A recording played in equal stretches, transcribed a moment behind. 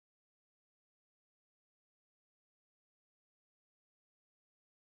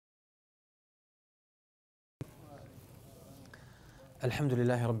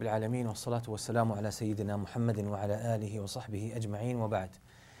Alhamdulillahi Rabbil Alameen wa salatu wa salamu ala Sayyidina Muhammadin wa ala alihi wa sahbihi ajma'een wa ba'd.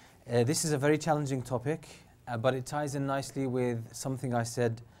 This is a very challenging topic, but it ties in nicely with something I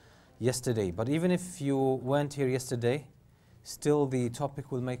said yesterday. But even if you weren't here yesterday, still the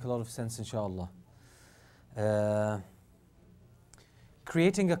topic will make a lot of sense, inshallah.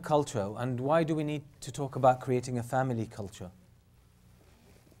 Creating a culture, and why do we need to talk about creating a family culture?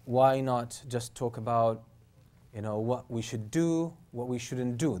 Why not just talk about what we should do, what we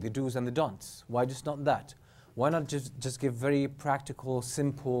shouldn't do, the do's and the don'ts? Why just not that? Why not just give very practical,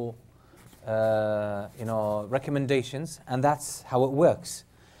 simple, recommendations, and that's how it works.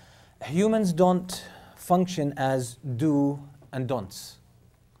 Humans don't function as do and don'ts.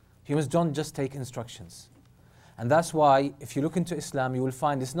 Humans don't just take instructions. And that's why, if you look into Islam, you will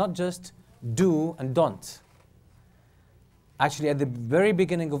find it's not just do and don't. Actually, at the very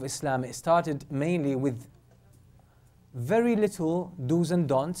beginning of Islam, it started mainly with very little do's and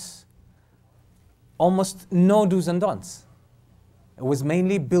don'ts, almost no do's and don'ts. It was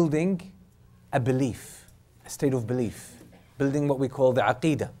mainly building a belief, a state of belief, building what we call the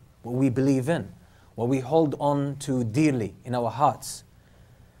aqeedah, what we believe in, what we hold on to dearly in our hearts.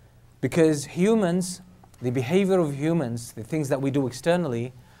 Because humans, the behavior of humans, the things that we do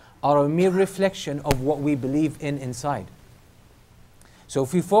externally, are a mere reflection of what we believe in inside. So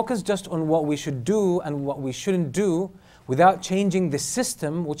if we focus just on what we should do and what we shouldn't do, without changing the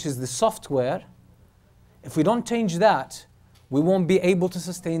system, which is the software, if we don't change that, we won't be able to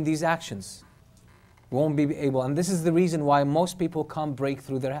sustain these actions. We won't be able, and this is the reason why most people can't break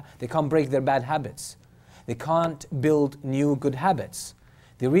through they can't break their bad habits. They can't build new good habits.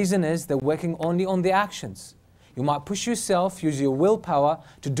 The reason is they're working only on the actions. You might push yourself, use your willpower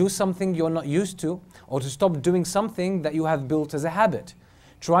to do something you're not used to, or to stop doing something that you have built as a habit.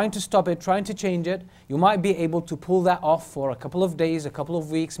 Trying to stop it, trying to change it, you might be able to pull that off for a couple of days, a couple of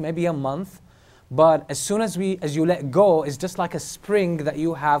weeks, maybe a month. But as soon as you let go, it's just like a spring that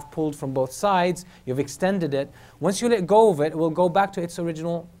you have pulled from both sides, you've extended it. Once you let go of it, it will go back to its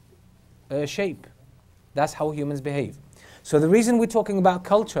original shape. That's how humans behave. So the reason we're talking about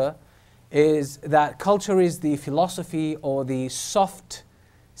culture is that culture is the philosophy or the soft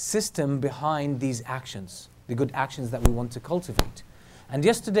system behind these actions, the good actions that we want to cultivate. And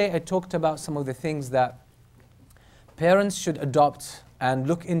yesterday I talked about some of the things that parents should adopt and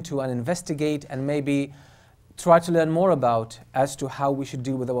look into and investigate and maybe try to learn more about as to how we should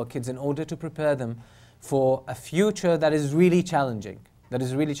deal with our kids in order to prepare them for a future that is really challenging. That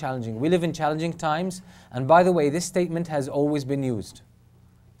is really challenging. We live in challenging times, and by the way, this statement has always been used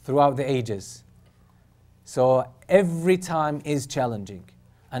throughout the ages. So every time is challenging,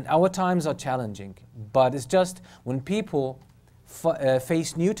 and our times are challenging. But it's just when people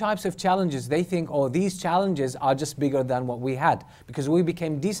face new types of challenges, they think, oh, these challenges are just bigger than what we had, because we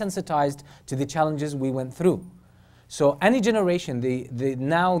became desensitized to the challenges we went through. So any generation,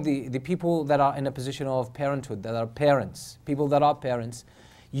 the people that are in a position of parenthood, that are parents, people that are parents,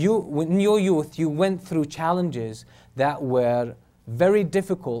 in your youth, you went through challenges that were very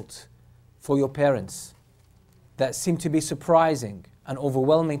difficult for your parents, that seemed to be surprising and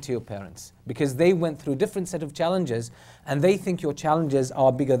overwhelming to your parents, because they went through different set of challenges and they think your challenges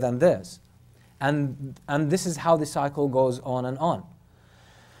are bigger than theirs. And this is how the cycle goes on and on.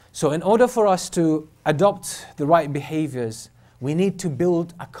 So in order for us to adopt the right behaviors, we need to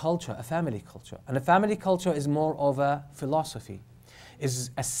build a culture, a family culture. And a family culture is more of a philosophy. It's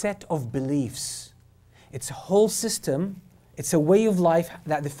a set of beliefs. It's a whole system. It's a way of life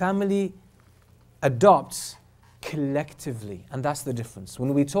that the family adopts collectively, and that's the difference.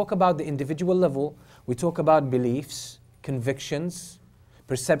 When we talk about the individual level, we talk about beliefs, convictions,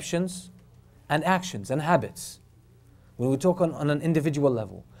 perceptions, and actions and habits. When we talk on an individual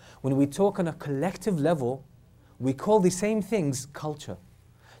level. When we talk on a collective level, we call the same things culture.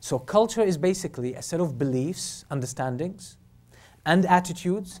 So culture is basically a set of beliefs, understandings, and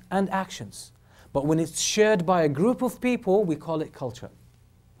attitudes and actions. But when it's shared by a group of people, we call it culture.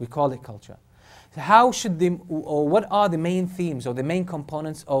 We call it culture. How should or what are the main themes or the main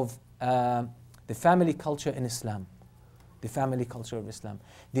components of the family culture in Islam? The family culture of Islam.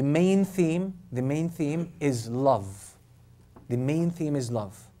 The main theme is love. The main theme is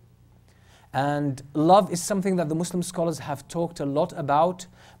love. And love is something that the Muslim scholars have talked a lot about,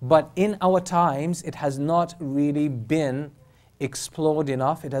 but in our times it has not really been explored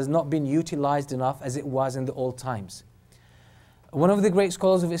enough, it has not been utilized enough as it was in the old times. One of the great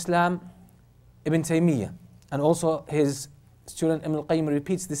scholars of Islam, Ibn Taymiyyah, and also his student Ibn al-Qayyim,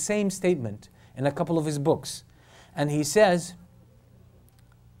 repeats the same statement in a couple of his books. And he says,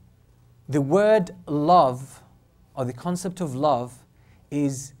 the word love, or the concept of love,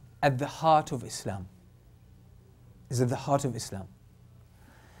 is at the heart of Islam. Is at the heart of Islam.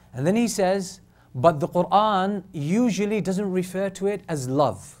 And then he says, but the Quran usually doesn't refer to it as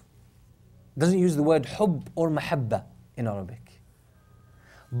love. Doesn't use the word hubb or mahabba in Arabic.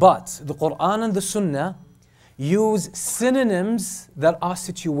 But the Quran and the Sunnah use synonyms that are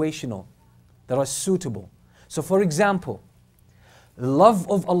situational, that are suitable. So for example, love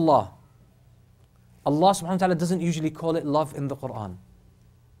of Allah. Allah subhanahu wa ta'ala doesn't usually call it love in the Quran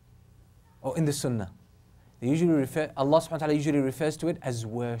or in the Sunnah. Allah subhanahu wa ta'ala usually refers to it as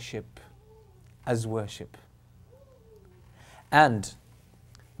worship. As worship. And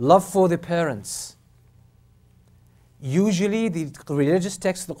love for the parents. Usually the religious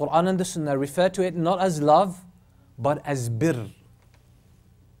texts, the Quran and the Sunnah, refer to it not as love, but as birr.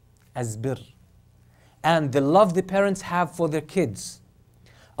 As birr. And the love the parents have for their kids.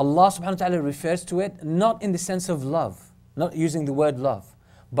 Allah subhanahu wa ta'ala refers to it not in the sense of love, not using the word love,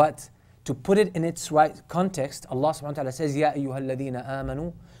 but to put it in its right context, Allah subhanahu wa ta'ala says, يَا أَيُّهَا الَّذِينَ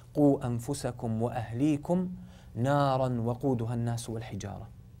آمَنُوا قُوا أَنفُسَكُمْ وَأَهْلِيكُمْ نَارًا وَقُودُهَا النَّاسُ وَالْحِجَارَةُ.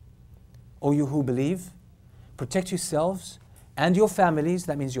 O you who believe, protect yourselves and your families,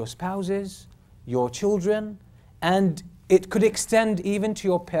 that means your spouses, your children, and it could extend even to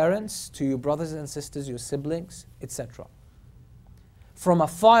your parents, to your brothers and sisters, your siblings, etc. From a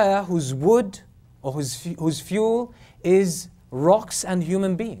fire whose wood or whose fuel is rocks and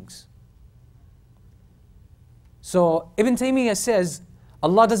human beings. So Ibn Taymiyyah says,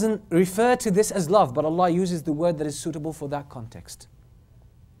 Allah doesn't refer to this as love, but Allah uses the word that is suitable for that context.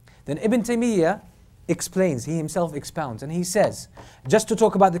 Then Ibn Taymiyyah explains, he himself expounds, and he says, just to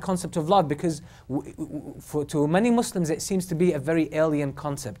talk about the concept of love, because to many Muslims it seems to be a very alien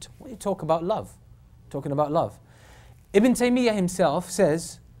concept. When you talk about love, talking about love. Ibn Taymiyyah himself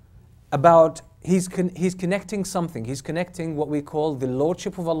says about, he's connecting something, he's connecting what we call the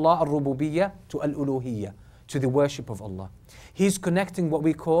lordship of Allah, al-rububiyyah, to al-uluhiyyah, to the worship of Allah. He's connecting what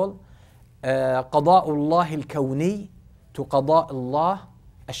we call qada'ullah al-kawni to qada'ullah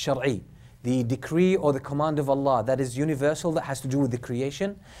al-shar'i, the decree or the command of Allah that is universal, that has to do with the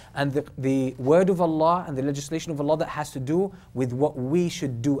creation, and the word of Allah and the legislation of Allah that has to do with what we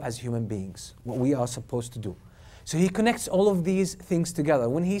should do as human beings, what we are supposed to do. So he connects all of these things together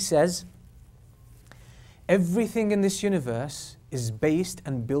when he says, everything in this universe is based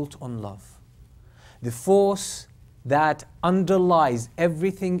and built on love. The force that underlies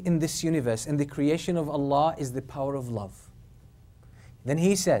everything in this universe, in the creation of Allah, is the power of love. Then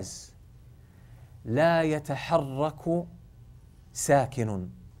he says, لا يتحرك ساكن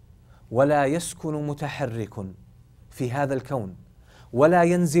ولا يسكن متحرك في هذا الكون ولا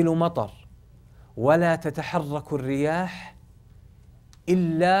ينزل مطر ولا تتحرك الرياح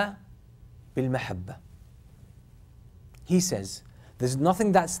إلا بالمحبة. He says, there's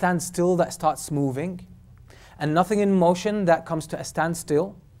nothing that stands still that starts moving, and nothing in motion that comes to a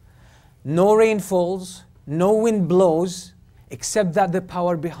standstill. No rain falls, no wind blows, except that the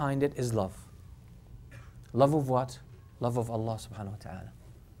power behind it is love. Love of what? Love of Allah subhanahu wa ta'ala.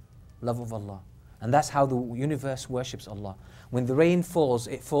 Love of Allah. And that's how the universe worships Allah. When the rain falls,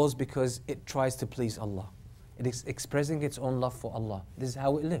 it falls because it tries to please Allah. It is expressing its own love for Allah. This is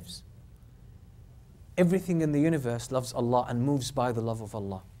how it lives. Everything in the universe loves Allah and moves by the love of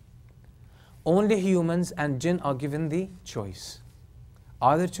Allah. Only humans and jinn are given the choice,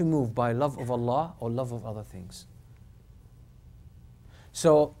 either to move by love of Allah or love of other things.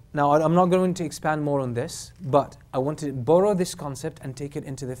 So now I'm not going to expand more on this, but I want to borrow this concept and take it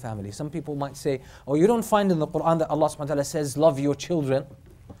into the family. Some people might say, oh, you don't find in the Quran that Allah subhanahu wa ta'ala says love your children.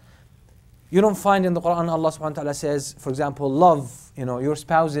 You don't find in the Quran Allah subhanahu wa ta'ala says, for example, love your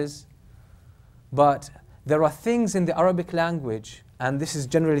spouses. But there are things in the Arabic language, and this is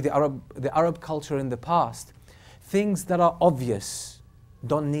generally the Arab culture in the past, things that are obvious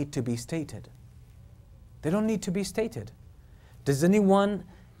don't need to be stated. They don't need to be stated. Does anyone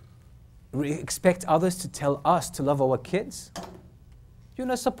expect others to tell us to love our kids? You're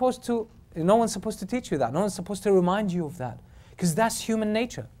not supposed to, no one's supposed to teach you that. No one's supposed to remind you of that. Because that's human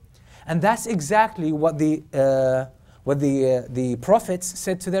nature. And that's exactly what the prophets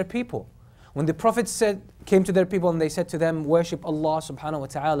said to their people. When the prophets came to their people and they said to them, worship Allah subhanahu wa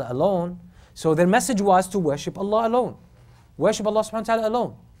ta'ala alone. So their message was to worship Allah alone. Worship Allah subhanahu wa ta'ala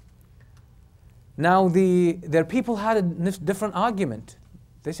alone. Now their people had a different argument.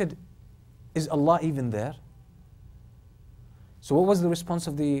 They said, is Allah even there? So what was the response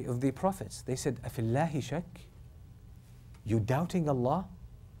of the prophets? They said, Afillahi shak? You doubting Allah?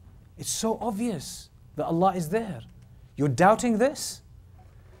 It's so obvious that Allah is there. You're doubting this?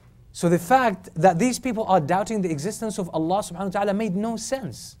 So the fact that these people are doubting the existence of Allah subhanahu wa ta'ala made no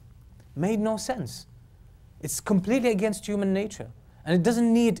sense. Made no sense. It's completely against human nature. And it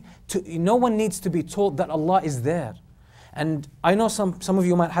doesn't need to, no one needs to be taught that Allah is there. And I know some of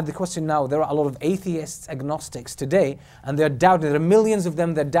you might have the question now, there are a lot of atheists, agnostics today, and they're doubting, there are millions of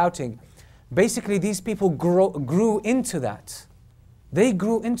them, they're doubting. Basically, these people grew into that. They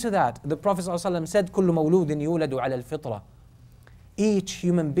grew into that. The Prophet ﷺ said, كُلُّ مَوْلُودٍ يُولَدُ عَلَى الْفِطْرَةِ. Each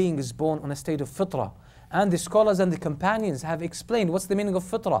human being is born on a state of fitrah. And the scholars and the companions have explained what's the meaning of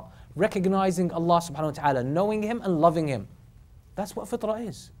fitrah. Recognizing Allah subhanahu wa ta'ala, knowing Him and loving Him. That's what fitrah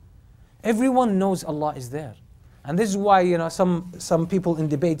is. Everyone knows Allah is there. And this is why, some people in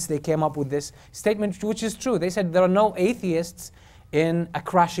debates, they came up with this statement, which is true. They said there are no atheists in a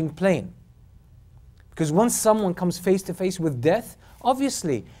crashing plane. Because once someone comes face to face with death,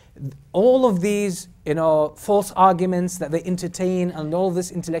 obviously, all of these, false arguments that they entertain and all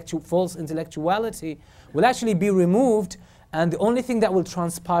this false intellectuality will actually be removed, and the only thing that will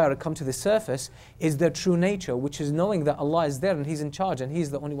transpire and come to the surface is their true nature, which is knowing that Allah is there and He's in charge and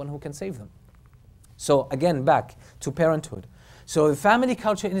He's the only one who can save them. So again, back to parenthood. So the family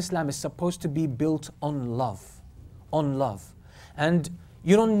culture in Islam is supposed to be built on love. On love. And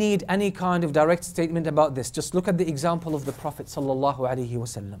you don't need any kind of direct statement about this. Just look at the example of the Prophet sallallahu alaihi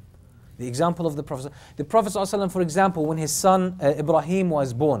wasallam. The example of the Prophet. The Prophet sallallahu alaihi wasallam, for example, when his son Ibrahim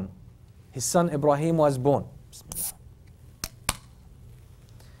was born. His son Ibrahim was born.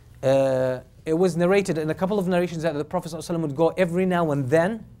 It was narrated in a couple of narrations that the Prophet sallallahu alaihi wasallam would go every now and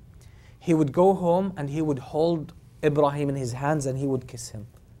then. He would go home and he would hold Ibrahim in his hands and he would kiss him.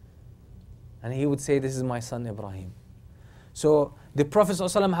 And he would say, "This is my son Ibrahim." So the Prophet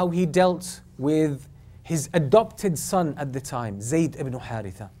ﷺ, how he dealt with his adopted son at the time, Zayd ibn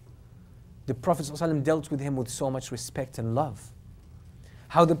Haritha. The Prophet ﷺ dealt with him with so much respect and love.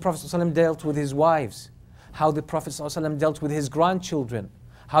 How the Prophet ﷺ dealt with his wives. How the Prophet ﷺ dealt with his grandchildren.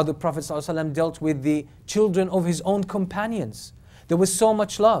 How the Prophet ﷺ dealt with the children of his own companions. There was so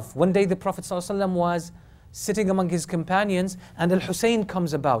much love. One day the Prophet ﷺ was sitting among his companions and Al-Hussein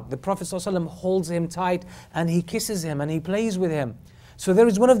comes about. The Prophet ﷺ holds him tight and he kisses him and he plays with him. So there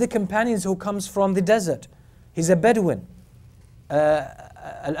is one of the companions who comes from the desert. He's a Bedouin,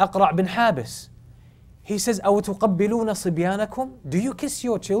 Al-Aqra' bin Habis. He says, أَوْ تُقَبِّلُونَ صِبْيَانَكُمْ? Do you kiss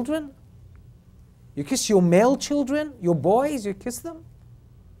your children? You kiss your male children, your boys, you kiss them?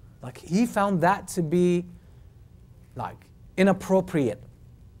 Like he found that to be inappropriate.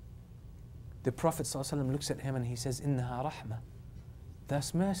 The Prophet ﷺ looks at him and he says, إِنَّهَا رَحْمَةٌ.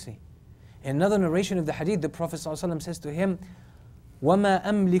 That's mercy. In another narration of the hadith, the Prophet ﷺ says to him, وَمَا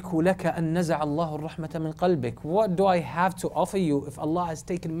أَمْلِكُ لَكَ أَن نَزَعَ اللَّهُ الرَّحْمَةَ مِنْ قَلْبِكَ. What do I have to offer you if Allah has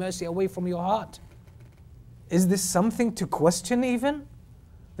taken mercy away from your heart? Is this something to question even?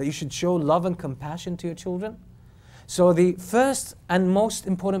 That you should show love and compassion to your children? So the first and most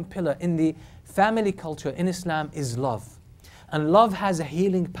important pillar in the family culture in Islam is love. And love has a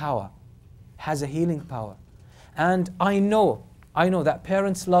healing power. Has a healing power. And I know that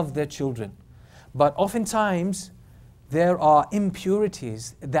parents love their children. But oftentimes, there are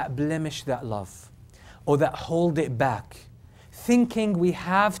impurities that blemish that love. Or that hold it back. Thinking we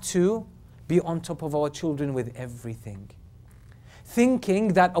have to be on top of our children with everything. Thinking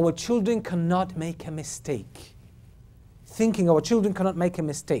that our children cannot make a mistake. Thinking our children cannot make a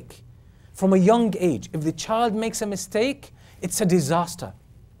mistake. From a young age, if the child makes a mistake, it's a disaster.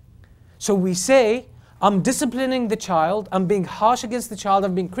 So we say, I'm disciplining the child, I'm being harsh against the child,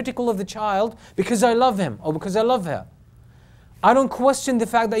 I'm being critical of the child because I love him or because I love her. I don't question the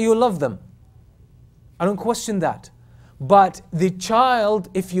fact that you love them. I don't question that. But the child,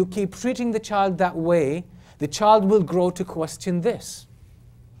 if you keep treating the child that way, the child will grow to question this.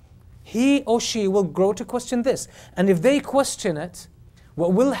 He or she will grow to question this. And if they question it,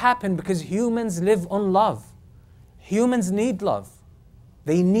 what will happen, because humans live on love. Humans need love.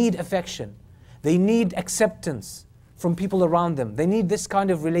 They need affection. They need acceptance from people around them. They need this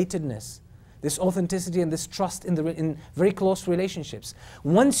kind of relatedness, this authenticity and this trust in very close relationships.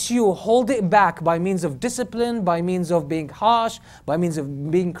 Once you hold it back by means of discipline, by means of being harsh, by means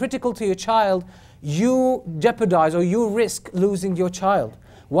of being critical to your child, you jeopardize or you risk losing your child.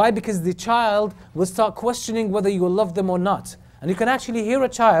 Why? Because the child will start questioning whether you love them or not. And you can actually hear a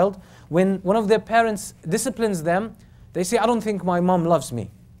child, when one of their parents disciplines them, they say, I don't think my mom loves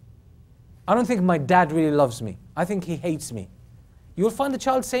me. I don't think my dad really loves me. I think he hates me. You will find the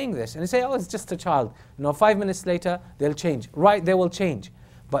child saying this, and you say, oh, it's just a child. 5 minutes later, they'll change. Right, they will change.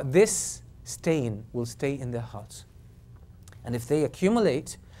 But this stain will stay in their hearts. And if they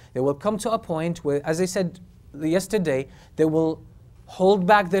accumulate, they will come to a point where, as I said yesterday, they will hold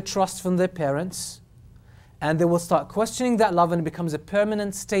back their trust from their parents, and they will start questioning that love, and it becomes a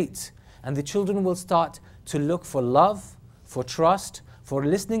permanent state. And the children will start to look for love, for trust, for a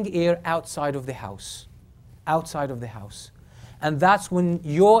listening ear outside of the house. Outside of the house. And that's when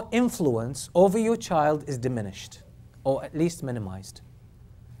your influence over your child is diminished, or at least minimized.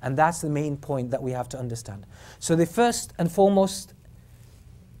 And that's the main point that we have to understand. So the first and foremost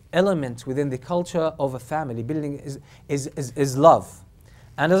element within the culture of a family building is love.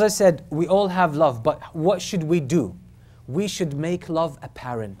 And as I said, we all have love, but what should we do? We should make love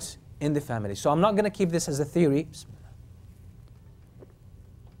apparent in the family. So I'm not going to keep this as a theory.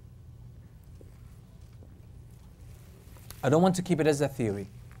 I don't want to keep it as a theory.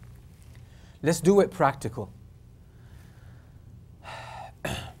 Let's do it practical.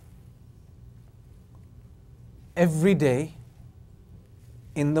 Every day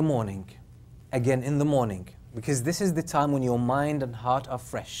in the morning, again in the morning, because this is the time when your mind and heart are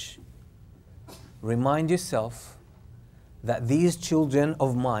fresh. Remind yourself that these children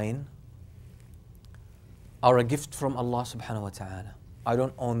of mine are a gift from Allah subhanahu wa ta'ala. I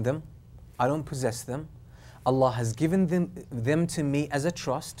don't own them. I don't possess them. Allah has given them to me as a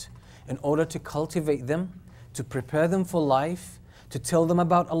trust in order to cultivate them, to prepare them for life, to tell them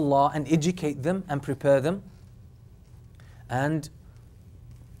about Allah and educate them and prepare them. And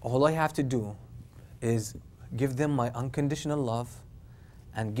all I have to do is give them my unconditional love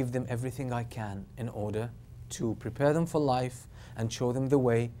and give them everything I can in order to prepare them for life and show them the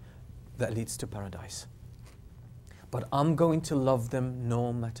way that leads to paradise. But I'm going to love them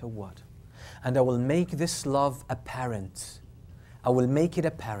no matter what. And I will make this love apparent. I will make it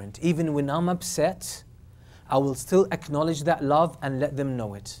apparent. Even when I'm upset, I will still acknowledge that love and let them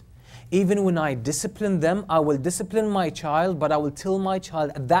know it. Even when I discipline them, I will discipline my child, but I will tell my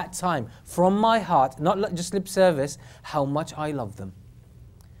child at that time, from my heart, not just lip service, how much I love them.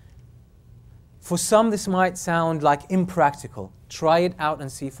 For some, this might sound like impractical. Try it out and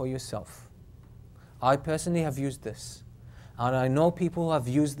see for yourself. I personally have used this. And I know people who have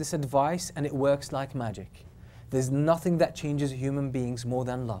used this advice and it works like magic. There's nothing that changes human beings more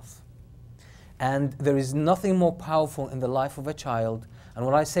than love. And there is nothing more powerful in the life of a child. And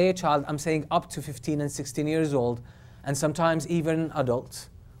when I say a child, I'm saying up to 15 and 16 years old, and sometimes even adults,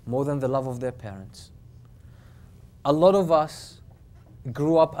 more than the love of their parents. A lot of us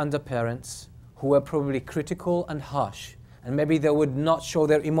grew up under parents who were probably critical and harsh, and maybe they would not show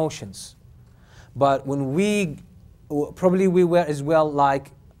their emotions. But when we were as well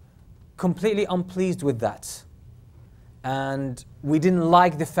like completely unpleased with that. And we didn't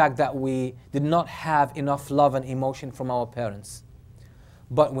like the fact that we did not have enough love and emotion from our parents.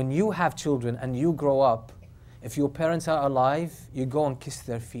 But when you have children and you grow up, if your parents are alive, you go and kiss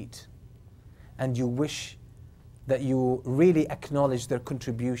their feet. And you wish that you really acknowledge their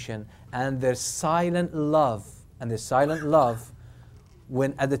contribution and their silent love,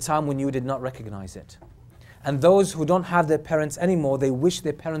 when at the time when you did not recognize it. And those who don't have their parents anymore, they wish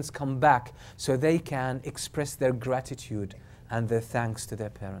their parents come back so they can express their gratitude and their thanks to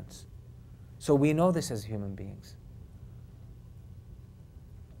their parents. So we know this as human beings.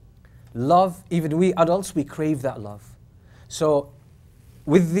 Love, even we adults, we crave that love. So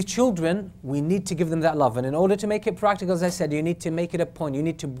with the children, we need to give them that love. And in order to make it practical, as I said, you need to make it a point. You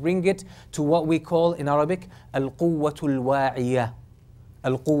need to bring it to what we call in Arabic, al-quwwatul wa'iyah.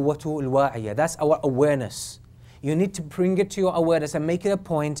 Al-quwwatu al-wa'iyah. That's our awareness. You need to bring it to your awareness and make it a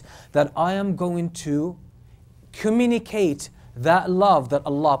point that I am going to communicate that love that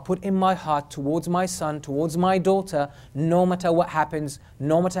Allah put in my heart towards my son, towards my daughter, no matter what happens,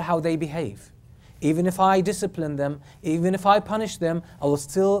 no matter how they behave. Even if I discipline them, even if I punish them, I will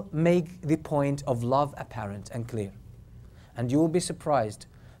still make the point of love apparent and clear. And you will be surprised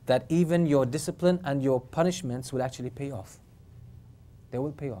that even your discipline and your punishments will actually pay off. They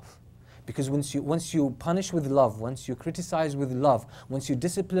will pay off. Because once you punish with love, once you criticize with love, once you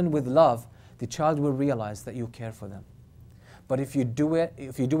discipline with love, the child will realize that you care for them. But if you do it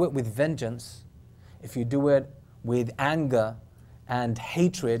with vengeance, if you do it with anger and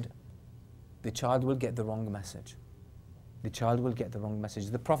hatred, the child will get the wrong message. The child will get the wrong message.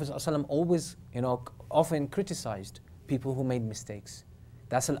 The Prophet ﷺ always, often criticized people who made mistakes.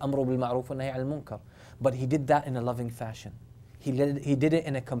 That's al-amru bil-ma'ruf wa nahy al-munkar. But he did that in a loving fashion. He did it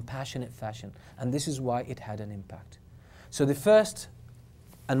in a compassionate fashion. And this is why it had an impact. So the first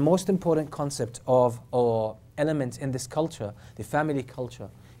and most important concept or element in this culture, the family culture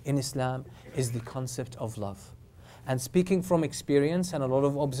in Islam, is the concept of love. And speaking from experience and a lot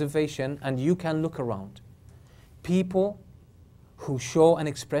of observation, and you can look around, people who show and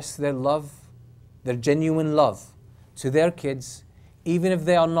express their love, their genuine love to their kids, even if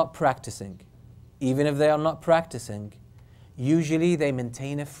they are not practicing, usually they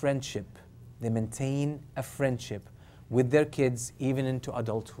maintain a friendship. They maintain a friendship with their kids even into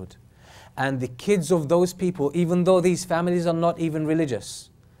adulthood. And the kids of those people, even though these families are not even religious,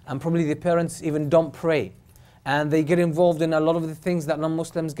 and probably the parents even don't pray, and they get involved in a lot of the things that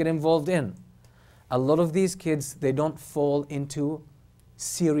non-Muslims get involved in, a lot of these kids, they don't fall into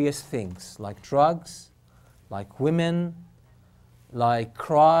serious things like drugs, like women, like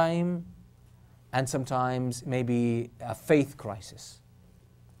crime, and sometimes maybe a faith crisis.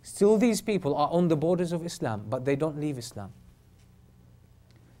 Still, these people are on the borders of Islam, but they don't leave Islam.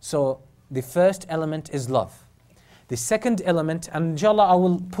 So the first element is love. The second element, and inshallah I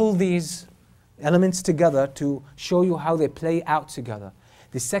will pull these elements together to show you how they play out together.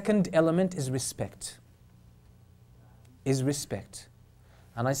 The second element is respect.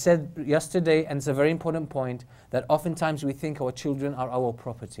 And I said yesterday, and it's a very important point, that oftentimes we think our children are our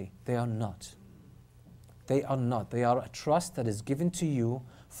property. They are not. They are not. They are a trust that is given to you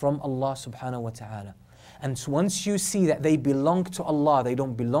from Allah subhanahu wa ta'ala. And so once you see that they belong to Allah, they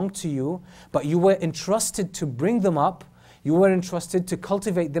don't belong to you, but you were entrusted to bring them up, you were entrusted to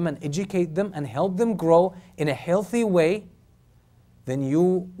cultivate them and educate them and help them grow in a healthy way, then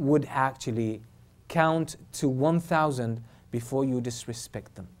you would actually count to 1,000 before you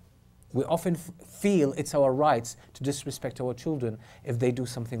disrespect them. We often feel it's our rights to disrespect our children if they do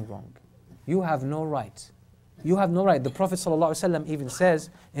something wrong. You have no right. You have no right. The Prophet ﷺ even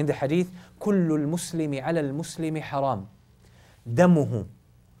says in the hadith, كُلُّ الْمُسْلِمِ عَلَى الْمُسْلِمِ حَرَامٌ دَمُهُ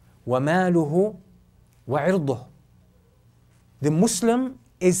وَمَالُهُ وَعِرْضُهُ. The Muslim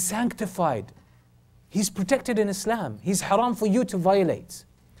is sanctified. He's protected in Islam. He's haram for you to violate.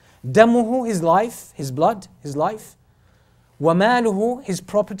 Damuhu, his life, his blood, his life. وَمَالُهُ, his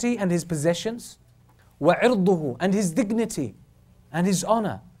property and his possessions. وَعِرْضُهُ, and his dignity and his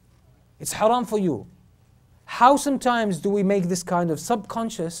honor. It's haram for you. How sometimes do we make this kind of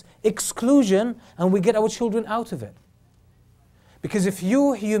subconscious exclusion and we get our children out of it? Because if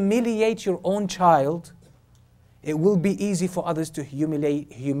you humiliate your own child, it will be easy for others to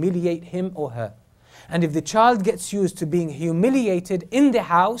humiliate him or her. And if the child gets used to being humiliated in the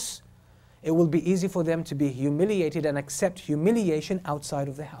house, it will be easy for them to be humiliated and accept humiliation outside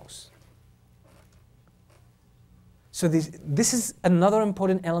of the house. So this is another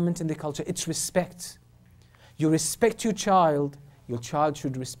important element in the culture. It's respect. You respect your child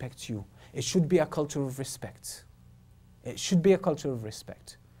should respect you. It should be a culture of respect. It should be a culture of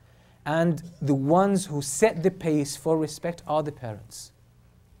respect. And the ones who set the pace for respect are the parents.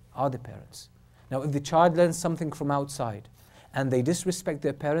 Now, if the child learns something from outside and they disrespect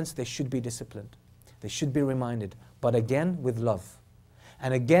their parents, they should be disciplined. They should be reminded. But again, with love.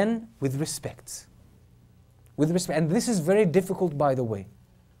 And again, with respect. And this is very difficult, by the way,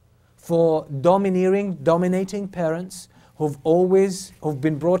 for dominating parents who've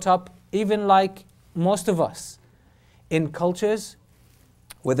been brought up, even like most of us, in cultures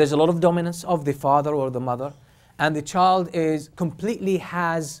where there's a lot of dominance of the father or the mother, and the child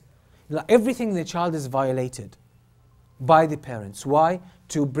everything the child is violated by the parents. Why?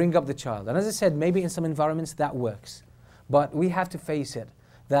 To bring up the child. And as I said, maybe in some environments that works. But we have to face it,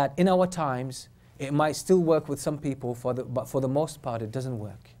 that in our times, it might still work with some people, but for the most part, it doesn't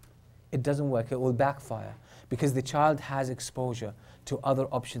work. It doesn't work. It will backfire because the child has exposure to other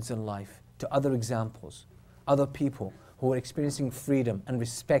options in life, to other examples, other people who are experiencing freedom and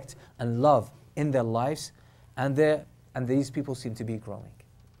respect and love in their lives, and these people seem to be growing.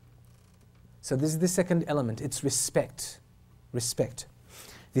 So this is the second element. It's respect.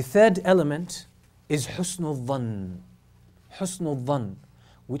 The third element is husnul dhann,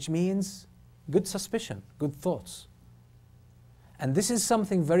 which means good suspicion, good thoughts. And this is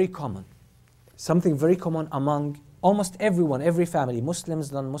something very common among almost everyone, every family,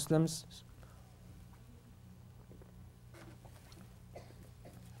 Muslims, non-Muslims.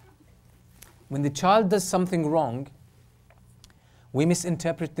 When the child does something wrong, we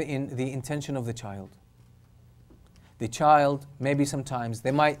misinterpret the intention of the child. The child, maybe sometimes,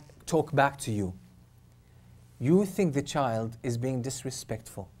 they might talk back to you. You think the child is being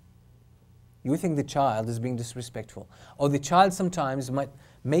disrespectful. Or the child sometimes might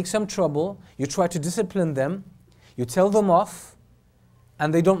make some trouble, you try to discipline them, you tell them off,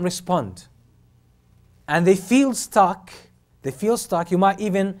 and they don't respond. And they feel stuck. You might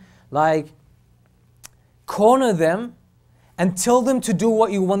even corner them and tell them to do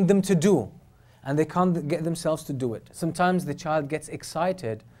what you want them to do. And they can't get themselves to do it. Sometimes the child gets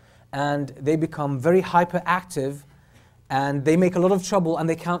excited and they become very hyperactive and they make a lot of trouble and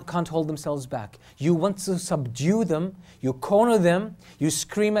they can't hold themselves back. You want to subdue them, you corner them, you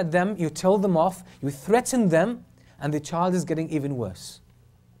scream at them, you tell them off, you threaten them, and the child is getting even worse.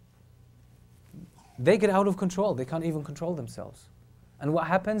 They get out of control, they can't even control themselves. And what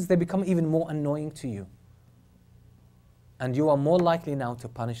happens? They become even more annoying to you. And you are more likely now to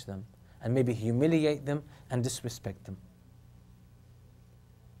punish them and maybe humiliate them and disrespect them.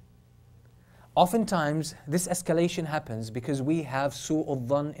 Oftentimes, this escalation happens because we have su'ul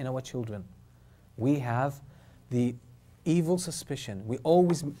dhan in our children. We have the evil suspicion. We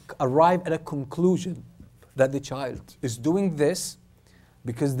always arrive at a conclusion that the child is doing this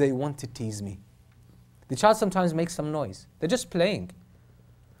because they want to tease me. The child sometimes makes some noise. They're just playing,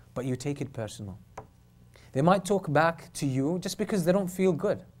 but you take it personal. They might talk back to you just because they don't feel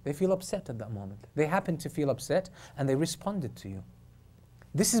good. They feel upset at that moment. They happen to feel upset and they responded to you.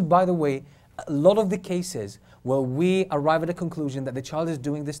 This is, by the way, a lot of the cases where we arrive at a conclusion that the child is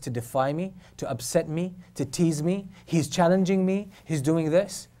doing this to defy me, to upset me, to tease me, he's challenging me, he's doing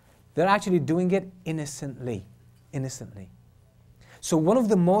this. They're actually doing it innocently. Innocently. So one of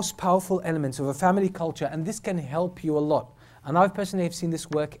the most powerful elements of a family culture, and this can help you a lot, and I personally have seen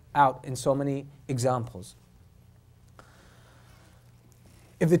this work out in so many examples.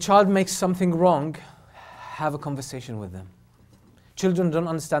 If the child makes something wrong, have a conversation with them. Children don't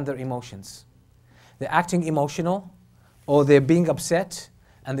understand their emotions. They're acting emotional, or they're being upset,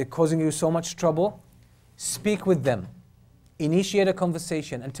 and they're causing you so much trouble. Speak with them. Initiate a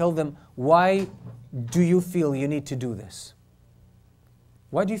conversation and tell them, why do you feel you need to do this?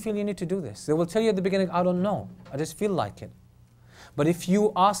 Why do you feel you need to do this? They will tell you at the beginning, I don't know, I just feel like it. But if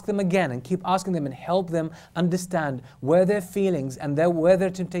you ask them again and keep asking them and help them understand where their feelings and where their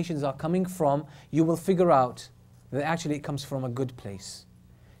temptations are coming from, you will figure out that actually it comes from a good place.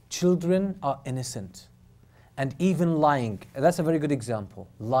 Children are innocent. And even lying, that's a very good example,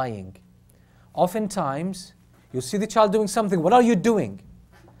 lying. Oftentimes, you'll see the child doing something, what are you doing?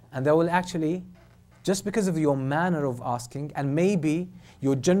 And they will actually, just because of your manner of asking, and maybe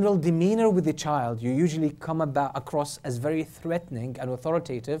your general demeanor with the child, you usually come across as very threatening and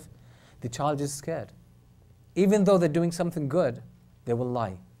authoritative, the child is scared. Even though they're doing something good, they will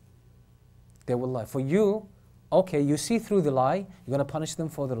lie. They will lie. For you, okay, you see through the lie, you're going to punish them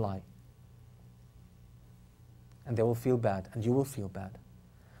for the lie. And they will feel bad, and you will feel bad.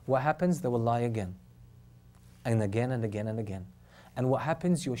 What happens? They will lie again. And again, and again, and again. And what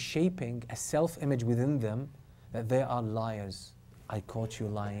happens? You're shaping a self-image within them that they are liars. I caught you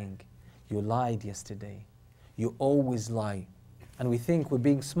lying. You lied yesterday. You always lie. And we think we're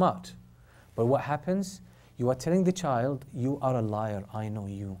being smart. But what happens? You are telling the child, you are a liar, I know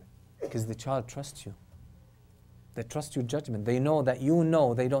you. Because the child trusts you. They trust your judgment. They know that you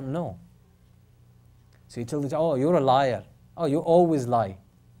know they don't know. So you tell the child, oh, you're a liar. Oh, you always lie.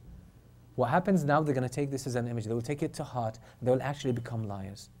 What happens now, they're going to take this as an image. They will take it to heart. They will actually become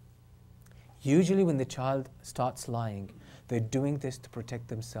liars. Usually when the child starts lying, they're doing this to protect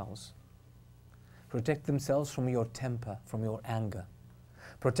themselves. Protect themselves from your temper, from your anger.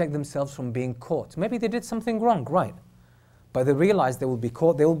 Protect themselves from being caught. Maybe they did something wrong, right? But they realize they will be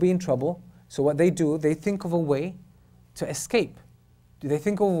caught, they will be in trouble. So what they do, they think of a way to escape. They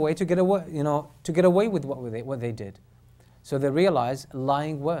think of a way to get away, to get away with what they did. So they realize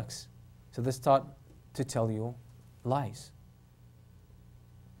lying works. So they start to tell you lies.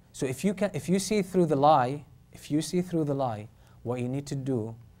 So if you see through the lie, what you need to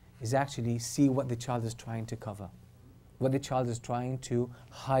do is actually see what the child is trying to cover, what the child is trying to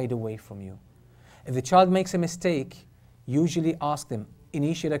hide away from you. If the child makes a mistake, usually ask them,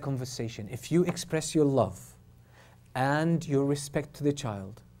 initiate a conversation. If you express your love and your respect to the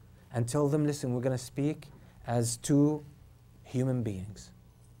child and tell them, listen, we're going to speak as two human beings.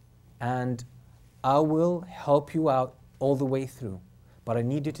 And I will help you out all the way through. But I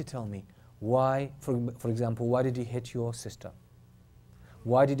need you to tell me why, for example, why did you hit your sister?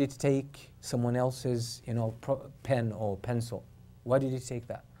 Why did you take someone else's pen or pencil? Why did you take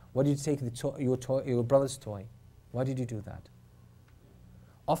that? Why did you take your brother's toy? Why did you do that?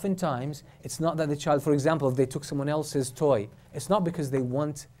 Oftentimes, it's not that the child, for example, if they took someone else's toy, it's not because they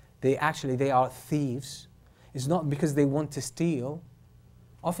are thieves. It's not because they want to steal.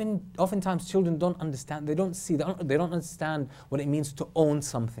 Oftentimes children don't understand, they don't understand what it means to own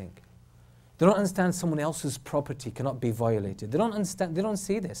something. They don't understand someone else's property cannot be violated. They don't understand, they don't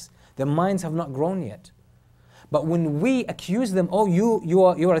see this. Their minds have not grown yet. But when we accuse them, oh,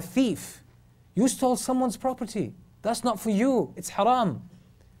 you're a thief. You stole someone's property. That's not for you, it's haram.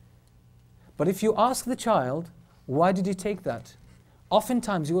 But if you ask the child, why did you take that?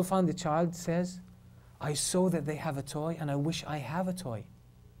 Oftentimes you will find the child says, I saw that they have a toy and I wish I have a toy.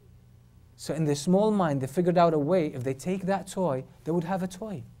 So in their small mind, they figured out a way, if they take that toy, they would have a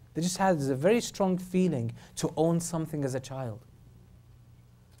toy. They just had a very strong feeling to own something as a child.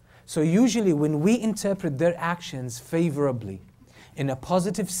 So usually when we interpret their actions favorably, in a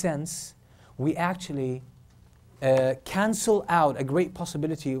positive sense, we actually cancel out a great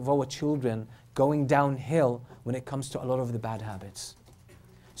possibility of our children going downhill when it comes to a lot of the bad habits.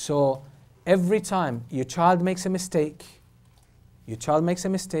 So every time your child makes a mistake,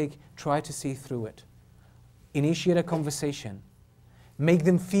 try to see through it. Initiate a conversation. Make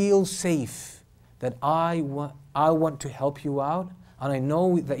them feel safe that I want to help you out, and I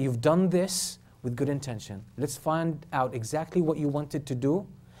know that you've done this with good intention. Let's find out exactly what you wanted to do,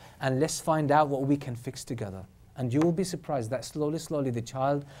 and let's find out what we can fix together. And you will be surprised that slowly the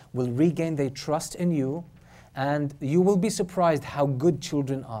child will regain their trust in you, and you will be surprised how good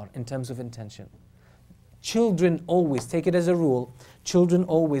children are in terms of intention. Children always, take it as a rule, children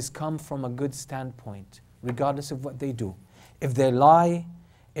always come from a good standpoint, regardless of what they do. If they lie,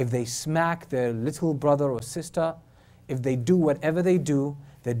 if they smack their little brother or sister, if they do whatever they do,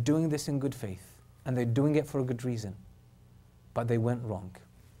 they're doing this in good faith. And they're doing it for a good reason. But they went wrong.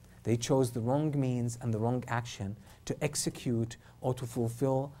 They chose the wrong means and the wrong action to execute or to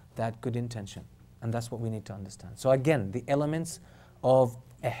fulfill that good intention. And that's what we need to understand. So again, the elements of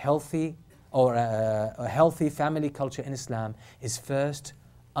a healthy family culture in Islam is first,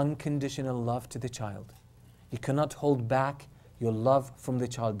 unconditional love to the child. You cannot hold back your love from the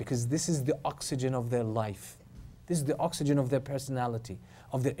child, because this is the oxygen of their life. This is the oxygen of their personality,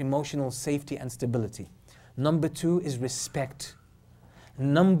 of their emotional safety and stability. Number 2 is respect.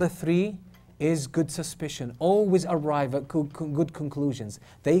 Number 3 is good suspicion. Always arrive at good conclusions.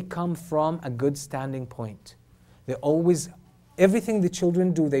 They come from a good standing point. They always, everything the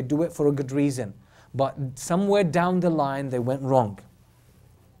children do, they do it for a good reason. But somewhere down the line, they went wrong.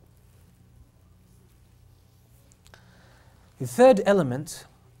 The third element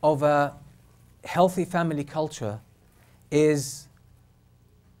of a healthy family culture is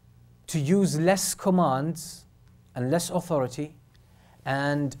to use less commands and less authority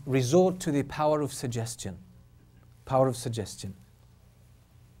and resort to the power of suggestion. Power of suggestion.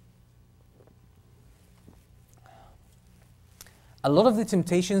 A lot of the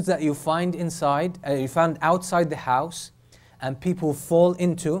temptations that you find outside the house and people fall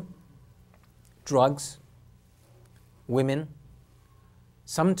into: drugs, women,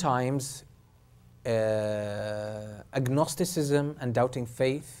 sometimes agnosticism and doubting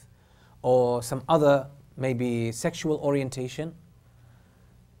faith, or some other maybe sexual orientation.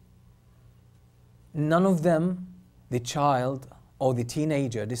 None of them, the child or the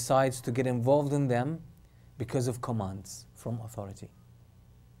teenager, decides to get involved in them because of commands from authority.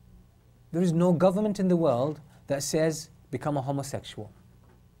 There is no government in the world that says become a homosexual.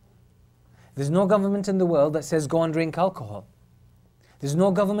 There's no government in the world that says go and drink alcohol. There's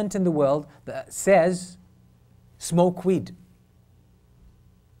no government in the world that says smoke weed.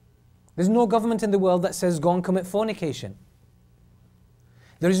 There's no government in the world that says go and commit fornication.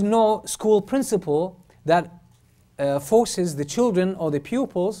 There is no school principal that forces the children or the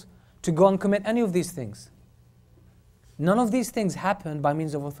pupils to go and commit any of these things. None of these things happen by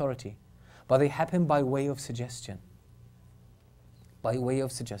means of authority, but they happen by way of suggestion. By way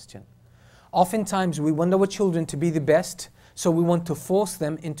of suggestion. Oftentimes we want our children to be the best, so we want to force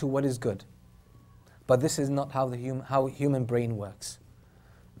them into what is good. But this is not how human brain works.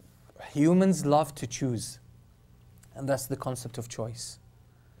 Humans love to choose, and that's the concept of choice.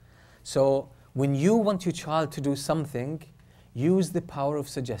 So when you want your child to do something, use the power of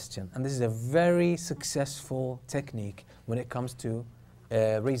suggestion. And this is a very successful technique when it comes to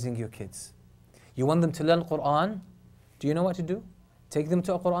raising your kids. You want them to learn Quran? Do you know what to do? Take them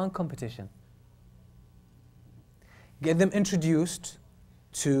to a Quran competition. Get them introduced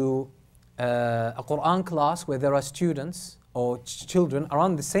to a Quran class where there are students or children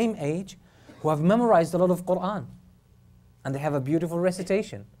around the same age who have memorized a lot of Quran. And they have a beautiful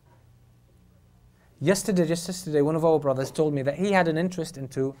recitation. Just yesterday, one of our brothers told me that he had an interest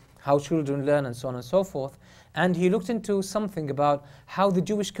into how children learn and so on and so forth. And he looked into something about how the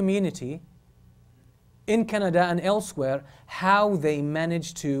Jewish community in Canada and elsewhere, how they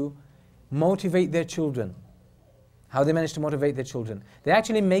manage to motivate their children. How they manage to motivate their children. They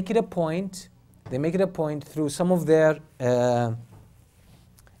actually make it a point, through some of their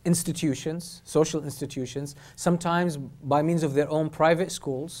institutions, social institutions, sometimes by means of their own private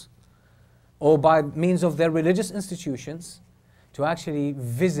schools, or by means of their religious institutions, to actually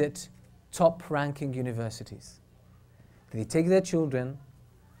visit top-ranking universities. They take their children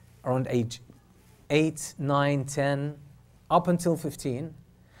around age 8, 9, 10, up until 15,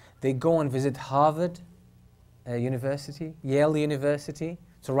 they go and visit Harvard University, Yale University,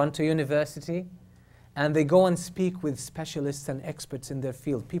 Toronto University, and they go and speak with specialists and experts in their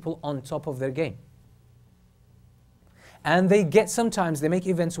field, people on top of their game. And sometimes they make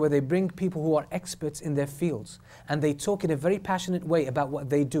events where they bring people who are experts in their fields, and they talk in a very passionate way about what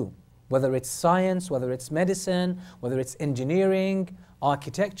they do, whether it's science, whether it's medicine, whether it's engineering,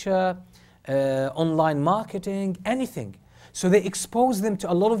 architecture, online marketing, anything. So they expose them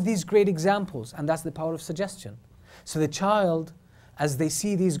to a lot of these great examples, and that's the power of suggestion. So the child, as they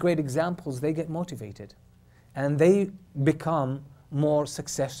see these great examples, they get motivated and they become more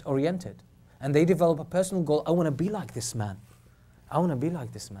success-oriented. And they develop a personal goal. I want to be like this man. I want to be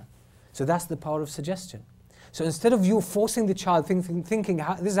like this man. So that's the power of suggestion. So instead of you forcing the child, thinking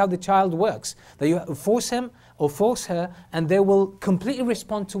this is how the child works, that you force him or force her and they will completely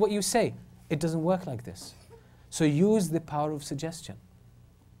respond to what you say. It doesn't work like this. So use the power of suggestion.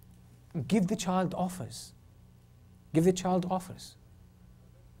 Give the child offers. Give the child offers.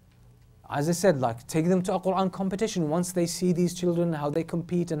 As I said, like take them to a Quran competition. Once they see these children, how they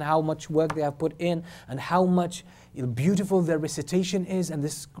compete and how much work they have put in and how much beautiful their recitation is and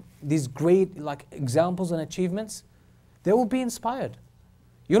these great like examples and achievements, they will be inspired.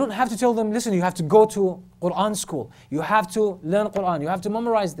 You don't have to tell them, listen, you have to go to Quran school. You have to learn Quran. You have to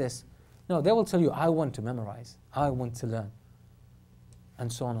memorize this. No, they will tell you, I want to memorize. I want to learn.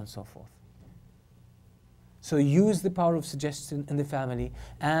 And so on and so forth. So use the power of suggestion in the family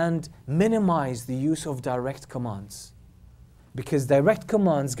and minimize the use of direct commands. Because direct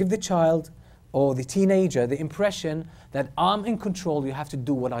commands give the child or the teenager the impression that I'm in control, you have to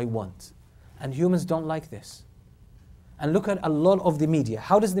do what I want. And humans don't like this. And look at a lot of the media.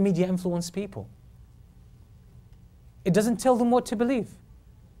 How does the media influence people? It doesn't tell them what to believe.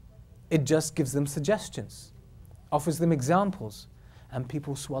 It just gives them suggestions, offers them examples, and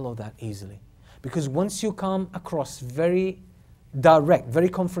people swallow that easily. Because once you come across very direct, very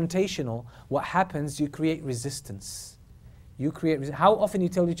confrontational, what happens, you create resistance. How often you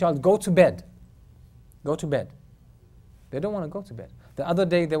tell your child, go to bed? Go to bed. They don't want to go to bed. The other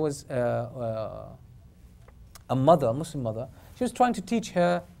day there was a mother, a Muslim mother, she was trying to teach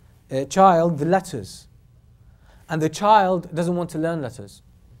her child the letters. And the child doesn't want to learn letters.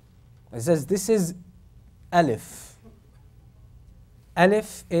 It says, this is Alif.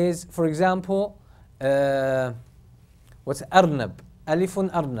 Alif is, for example, what's Arnab?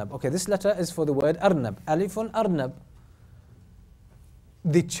 Alifun Arnab. Okay, this letter is for the word Arnab. Alifun Arnab.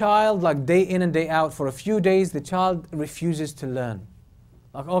 The child, like day in and day out, for a few days, the child refuses to learn.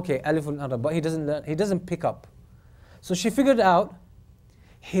 Like, okay, Alifun Arnab, but he doesn't learn, he doesn't pick up. So she figured out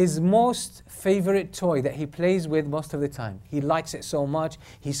his most favorite toy that he plays with most of the time. He likes it so much,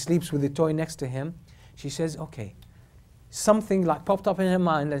 he sleeps with the toy next to him. She says, okay. Something like popped up in her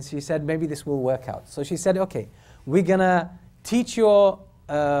mind and she said, maybe this will work out. So she said, okay, we're gonna teach your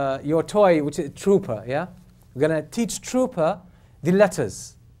toy, which is Trooper, yeah? We're gonna teach Trooper the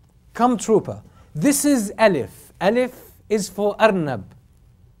letters. Come Trooper. This is Alif. Alif is for Arnab.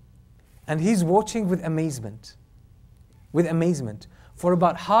 And he's watching with amazement. With amazement. For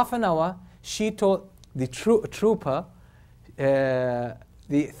about half an hour, she taught the Trooper the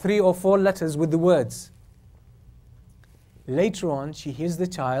 3 or 4 letters with the words. Later on, she hears the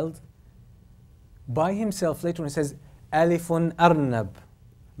child by himself. Later on, he says, Alifun Arnab,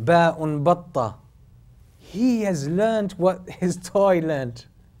 Ba'un Batta. He has learned what his toy learned,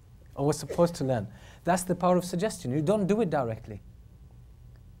 or was supposed to learn. That's the power of suggestion. You don't do it directly.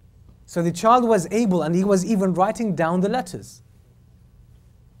 So the child was able, and he was even writing down the letters.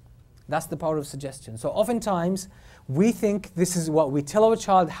 That's the power of suggestion. So oftentimes, we think this is what we tell our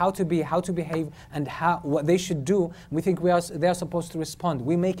child how to be, how to behave, and what they should do. We think they are supposed to respond.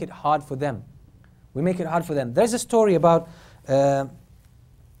 We make it hard for them. We make it hard for them. There's a story about Umar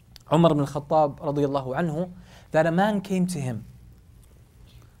ibn al-Khattab radiyallahu anhu, that a man came to him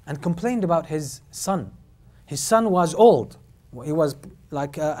and complained about his son. His son was old. He was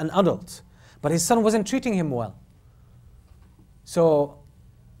like an adult. But his son wasn't treating him well. So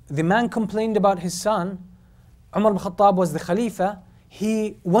the man complained about his son. Umar ibn Khattab was the Khalifa.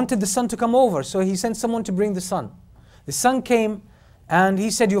 He wanted the son to come over, so he sent someone to bring the son. The son came and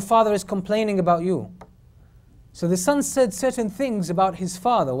he said, your father is complaining about you. So the son said certain things about his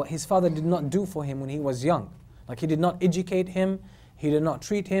father, what his father did not do for him when he was young. Like he did not educate him, he did not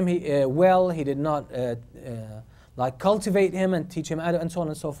treat him well, he did not like cultivate him and teach him adab and so on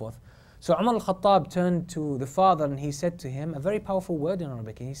and so forth. So Umar al-Khattab turned to the father and he said to him a very powerful word in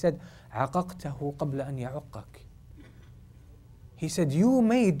Arabic. He said, عَقَقْتَهُ قَبْلَ أَنْ يَعُقَّكَ. He said, you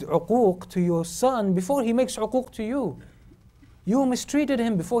made uquq to your son before he makes uquq to you. You mistreated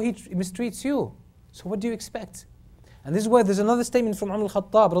him before he mistreats you. So what do you expect? And this is where there's another statement from Umar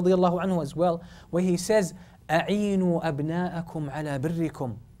al-Khattab radiallahu anhu as well, where he says, أَعِينُوا أَبْنَاءَكُمْ عَلَى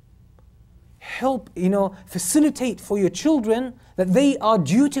بِرِّكُمْ. Help, facilitate for your children that they are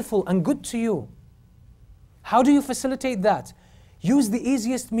dutiful and good to you. How do you facilitate that? Use the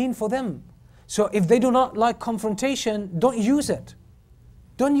easiest mean for them. So if they do not like confrontation, don't use it.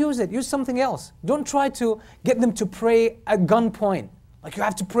 Don't use it, use something else. Don't try to get them to pray at gunpoint, like you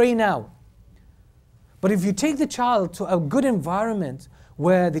have to pray now. But if you take the child to a good environment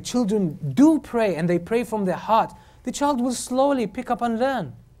where the children do pray and they pray from their heart, the child will slowly pick up and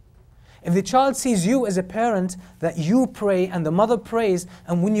learn. If the child sees you as a parent, that you pray and the mother prays,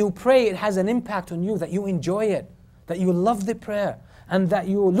 and when you pray it has an impact on you, that you enjoy it, that you love the prayer, and that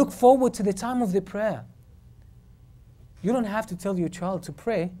you look forward to the time of the prayer. You don't have to tell your child to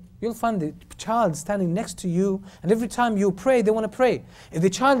pray. You'll find the child standing next to you, and every time you pray, they want to pray. If the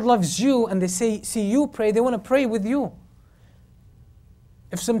child loves you and they see you pray, they want to pray with you.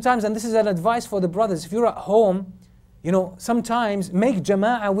 If sometimes, and this is an advice for the brothers, if you're at home, sometimes make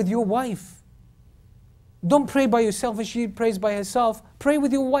jama'ah with your wife. Don't pray by yourself as she prays by herself. Pray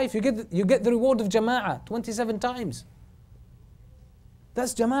with your wife. You get the reward of jama'ah 27 times.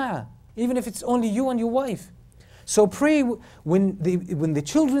 That's jama'ah, even if it's only you and your wife. So pray when the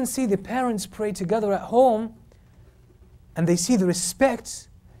children see the parents pray together at home, and they see the respect,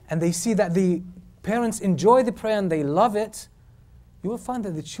 and they see that the parents enjoy the prayer and they love it, you will find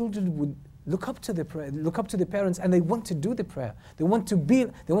that the children would look up to the prayer, look up to the parents, and they want to do the prayer. They want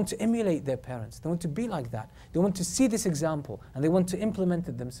to emulate their parents. They want to be like that. They want to see this example, and they want to implement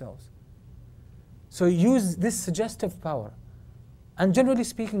it themselves. So use this suggestive power. And generally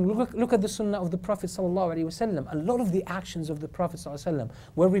speaking, look at the sunnah of the Prophet ﷺ. A lot of the actions of the Prophet ﷺ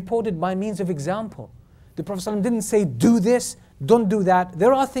were reported by means of example. The Prophet ﷺ didn't say, do this, don't do that.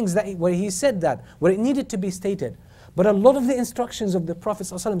 There are things where he said that, where it needed to be stated. But a lot of the instructions of the Prophet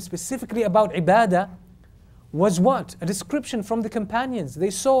ﷺ, specifically about ibadah, was what? A description from the companions. They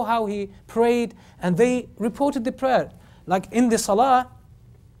saw how he prayed and they reported the prayer. Like in the salah,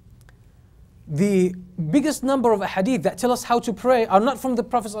 the biggest number of hadith that tell us how to pray are not from the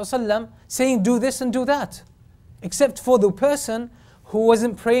Prophet ﷺ saying do this and do that. Except for the person who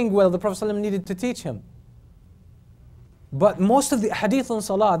wasn't praying well, the Prophet ﷺ needed to teach him. But most of the hadith on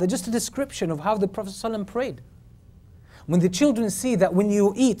salah, they're just a description of how the Prophet ﷺ prayed. When the children see that when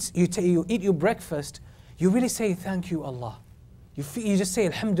you eat your breakfast, you really say, thank you Allah. You just say,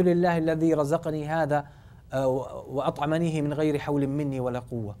 Alhamdulillah alladhi razaqani hada wa at'amanihi min ghayri hawlin minni wa la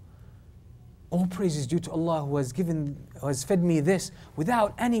quwwa. All praise is due to Allah who has fed me this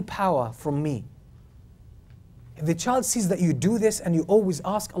without any power from me. If the child sees that you do this and you always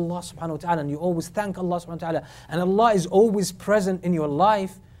ask Allah subhanahu wa ta'ala and you always thank Allah subhanahu wa ta'ala and Allah is always present in your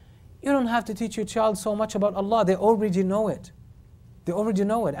life, you don't have to teach your child so much about Allah. They already know it. They already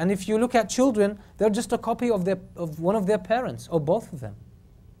know it. And if you look at children, they're just a copy of one of their parents or both of them.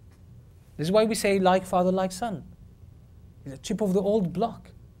 This is why we say like father, like son. It's a chip of the old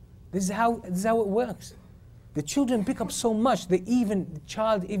block. This is how it works. The children pick up so much, the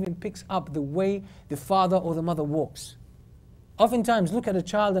child even picks up the way the father or the mother walks. Oftentimes, look at a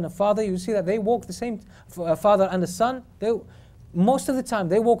child and a father, you see that they walk the same, a father and a son, most of the time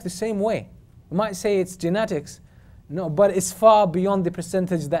they walk the same way. You might say it's genetics, no, but it's far beyond the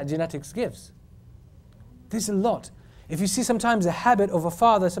percentage that genetics gives. There's a lot. If you see sometimes a habit of a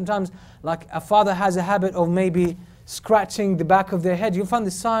father, sometimes like a father has a habit of maybe scratching the back of their head, you'll find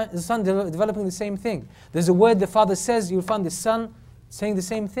the son developing the same thing. There's a word the father says, you'll find the son saying the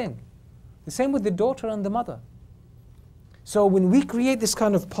same thing. The same with the daughter and the mother. So when we create this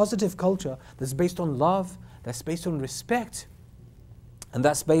kind of positive culture that's based on love, that's based on respect, and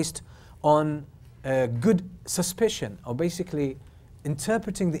that's based on good suspicion, or basically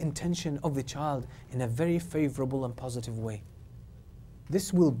interpreting the intention of the child in a very favorable and positive way,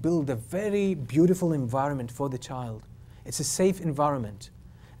 this will build a very beautiful environment for the child. It's a safe environment.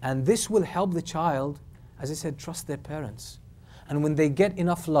 And this will help the child, as I said, trust their parents. And when they get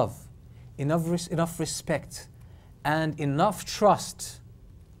enough love, enough respect, and enough trust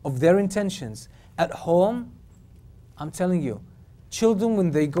of their intentions at home, I'm telling you, children,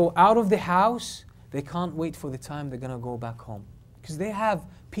 when they go out of the house, they can't wait for the time they're going to go back home. Because they have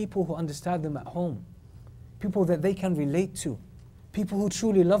people who understand them at home. People that they can relate to. People who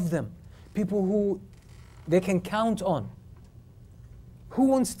truly love them. People who they can count on. Who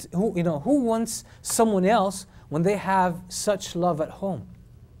wants someone else when they have such love at home?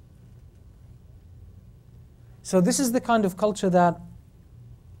 So this is the kind of culture that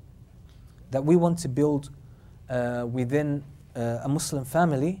we want to build within a Muslim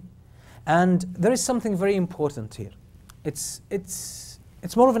family. And there is something very important here. It's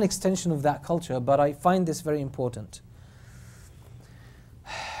more of an extension of that culture, but I find this very important.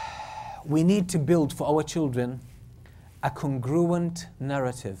 We need to build for our children a congruent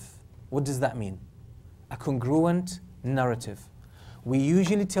narrative. What does that mean? A congruent narrative. We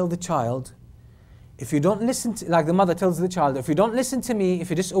usually tell the child, if you don't listen to, like the mother tells the child, if you don't listen to me, if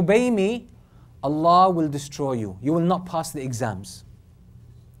you disobey me, Allah will destroy you. You will not pass the exams.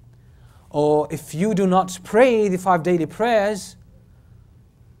 Or if you do not pray the 5 daily prayers,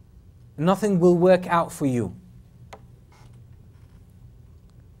 nothing will work out for you.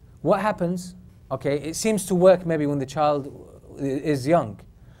 What happens? Okay, it seems to work maybe when the child is young.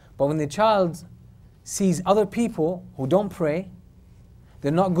 But when the child sees other people who don't pray,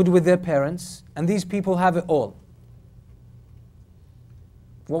 they're not good with their parents, and these people have it all,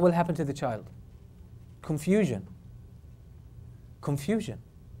 what will happen to the child? Confusion. Confusion.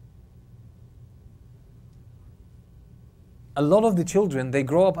 A lot of the children, they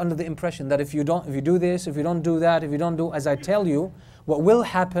grow up under the impression that if you do this, if you don't do that, if you don't do as I tell you, what will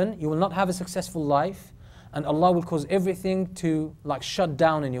happen, you will not have a successful life, and Allah will cause everything to like shut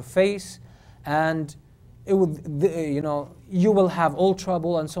down in your face, and it will, you will have all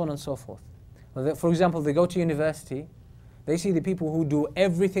trouble, and so on and so forth. For example, they go to university, they see the people who do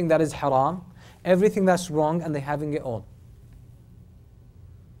everything that is haram, everything that's wrong, and they're having it all.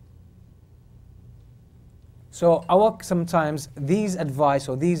 So sometimes these advice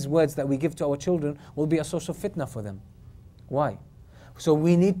or these words that we give to our children will be a source of fitna for them. Why? So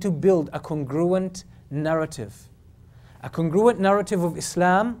we need to build a congruent narrative. A congruent narrative of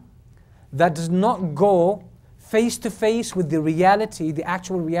Islam that does not go face to face with the reality, the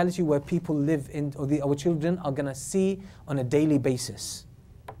actual reality where people live in, or our children are going to see on a daily basis.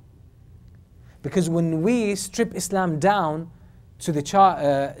 Because when we strip Islam down to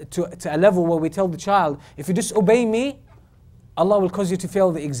a level where we tell the child, if you disobey me, Allah will cause you to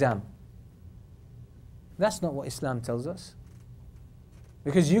fail the exam. That's not what Islam tells us.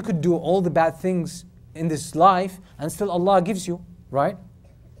 Because you could do all the bad things in this life and still Allah gives you, right?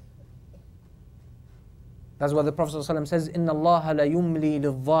 That's what the Prophet ﷺ says, إِنَّ اللَّهَ لَيُمْلِي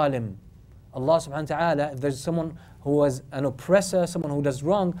لِلظَّالِمِ. Allah subhanahu wa ta'ala, if there's someone who is an oppressor, someone who does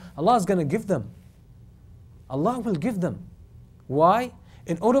wrong, Allah is going to give them. Allah will give them. Why?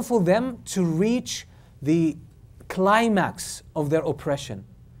 In order for them to reach the climax of their oppression,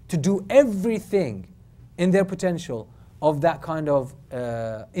 to do everything in their potential of that kind of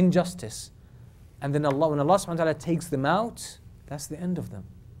injustice. And then when Allah subhanahu wa ta'ala takes them out, that's the end of them.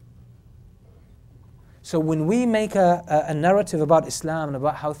 So when we make a narrative about Islam and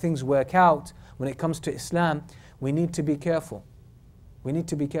about how things work out when it comes to Islam, we need to be careful. We need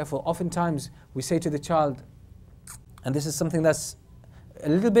to be careful. Oftentimes we say to the child, and this is something that's a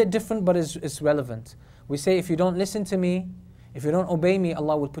little bit different but is relevant. We say, if you don't listen to me, if you don't obey me,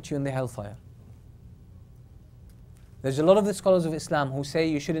 Allah will put you in the hellfire. There's a lot of the scholars of Islam who say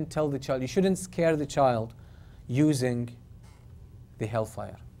you shouldn't tell the child, you shouldn't scare the child using the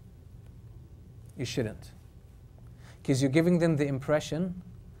hellfire. You shouldn't. Because you're giving them the impression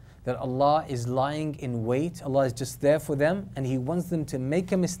that Allah is lying in wait, Allah is just there for them, and He wants them to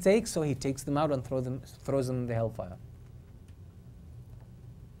make a mistake, so He takes them out and throws them in the hellfire.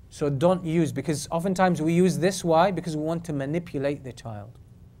 So don't use, because oftentimes we use this, why? Because we want to manipulate the child.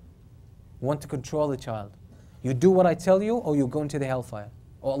 We want to control the child. You do what I tell you, or you go into the hellfire,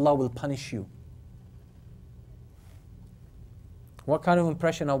 or Allah will punish you. What kind of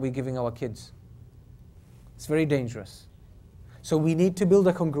impression are we giving our kids? It's very dangerous. So we need to build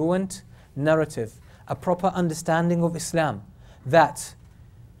a congruent narrative, a proper understanding of Islam, that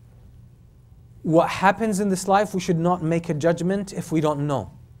what happens in this life, we should not make a judgment if we don't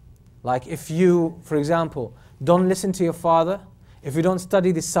know. Like if you, for example, don't listen to your father, if you don't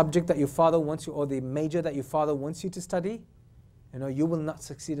study the subject that your father wants you, or the major that your father wants you to study, you will not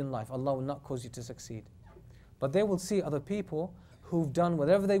succeed in life. Allah will not cause you to succeed. But they will see other people who've done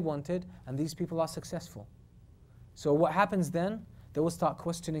whatever they wanted, and these people are successful. So what happens then? They will start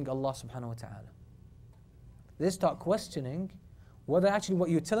questioning Allah subhanahu wa ta'ala. They start questioning whether actually what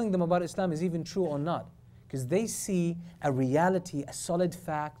you're telling them about Islam is even true or not. Because they see a reality, a solid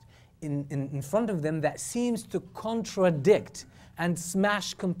fact in front of them that seems to contradict and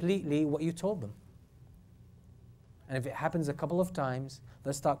smash completely what you told them. And if it happens a couple of times,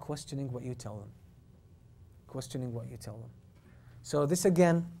 they'll start questioning what you tell them. Questioning what you tell them. So this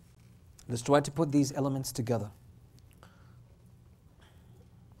again, let's try to put these elements together.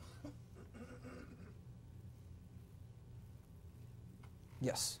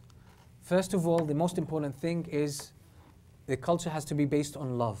 First of all, the most important thing is the culture has to be based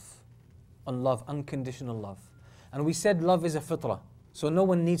on love, unconditional love. And we said love is a fitrah, so no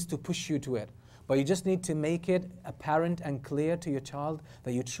one needs to push you to it. But you just need to make it apparent and clear to your child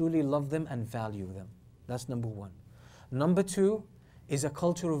that you truly love them and value them. That's number one. Number two is a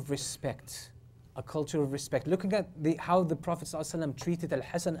culture of respect. A culture of respect. Looking at how the Prophet ﷺ treated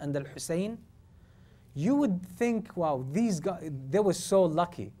Al-Hasan and Al-Hussein, you would think, wow, these guys, they were so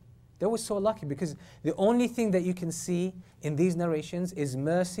lucky. They were so lucky because the only thing that you can see in these narrations is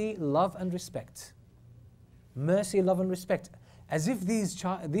mercy, love and respect. Mercy, love and respect. As if these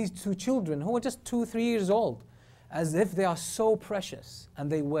two children who were just 2-3 years old, as if they are so precious.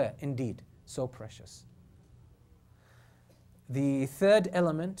 And they were indeed so precious. The third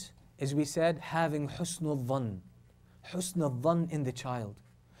element is, we said, having husnul dhann. Husnul dhann in the child.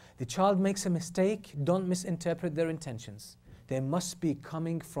 The child makes a mistake, don't misinterpret their intentions. They must be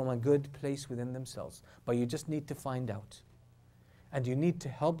coming from a good place within themselves. But you just need to find out. And you need to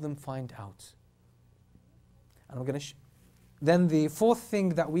help them find out. And we're going to then the fourth thing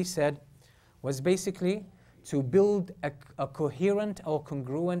that we said was basically to build a coherent or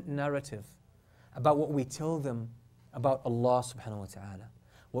congruent narrative about what we tell them about Allah subhanahu wa ta'ala,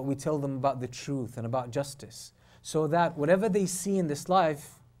 what we tell them about the truth and about justice, so that whatever they see in this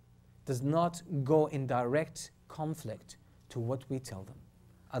life does not go in direct conflict to what we tell them.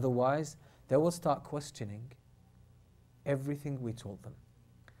 Otherwise, they will start questioning everything we told them.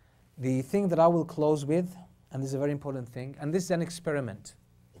 The thing that I will close with, and this is a very important thing, and this is an experiment.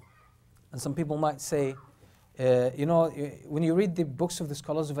 And some people might say, you know, when you read the books of the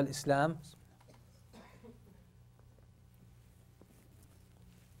scholars of Islam,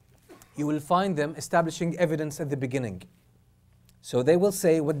 you will find them establishing evidence at the beginning. So they will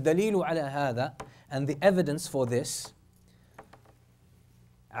say, وَالدَّلِيلُ عَلَى هَذَا, and the evidence for this,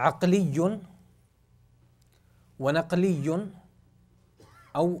 عَقْلِيٌّ وَنَقْلِيٌّ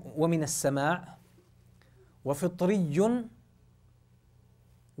أو وَمِنَ السَّمَاعِ وَفِطْرِيٌّ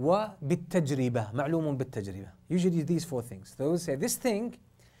وَبِالتَّجْرِبَةِ مَعْلُومٌ بِالتَّجْرِبَةِ. Usually these four things. They will say this thing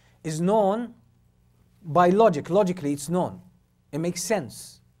is known by logic. Logically it's known. It makes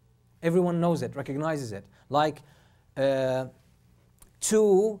sense. Everyone knows it, recognizes it. Like 2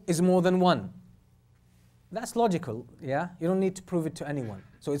 is more than 1. That's logical, yeah? You don't need to prove it to anyone.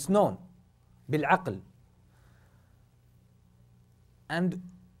 So it's known. بِالْعَقْل. And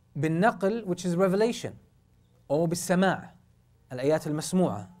بِالنَّقْل, which is revelation. Or بالسماع, الآيات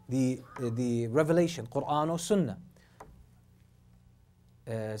المسموعة, the revelation, Quran or Sunnah.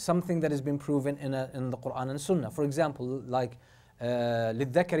 Something that has been proven in the Quran and Sunnah. For example, like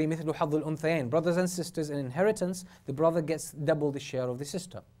للذكر مثل حظ الأنثيين. Brothers and sisters, in inheritance, the brother gets double the share of the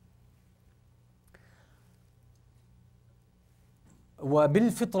sister.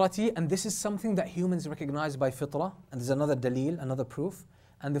 وبالفطرة, and this is something that humans recognize by fitrah, and there's another dalil, another proof.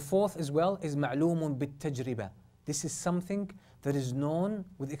 And the fourth as well is معلوم بالتجربة. This is something that is known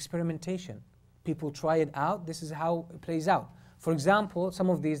with experimentation. People try it out, this is how it plays out. For example,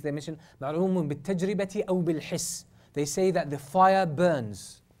 some of these they mention معلوم بالتجربة أو بالحس. They say that the fire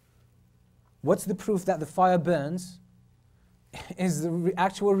burns. What's the proof that the fire burns? Is the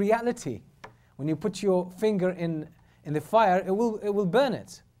actual reality. When you put your finger in the fire, it will burn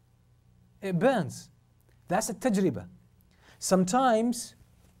it. It burns. That's a tajriba. Sometimes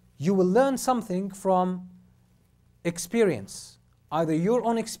you will learn something from experience, either your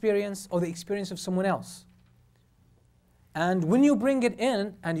own experience or the experience of someone else. And when you bring it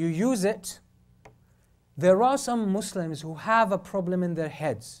in and you use it, there are some Muslims who have a problem in their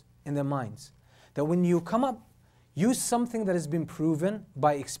heads, in their minds, that when you come up, use something that has been proven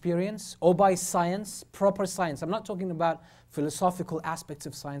by experience or by science, proper science. I'm not talking about philosophical aspects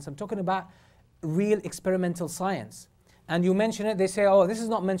of science, I'm talking about real experimental science. And you mention it, they say, oh, this is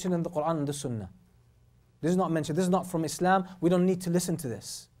not mentioned in the Quran and the Sunnah. This is not mentioned, this is not from Islam, we don't need to listen to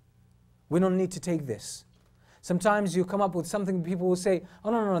this. We don't need to take this. Sometimes you come up with something, people will say, oh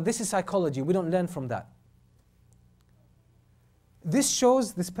no, this is psychology, we don't learn from that. This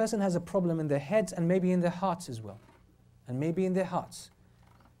shows this person has a problem in their heads and maybe in their hearts as well. And maybe in their hearts.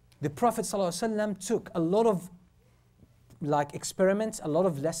 The Prophet ﷺ took a lot of experiments, a lot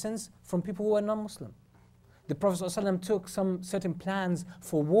of lessons from people who were non-Muslim. The Prophet ﷺ took some certain plans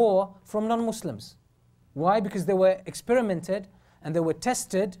for war from non-Muslims. Why? Because they were experimented and they were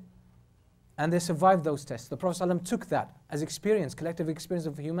tested and they survived those tests. The Prophet ﷺ took that as experience, collective experience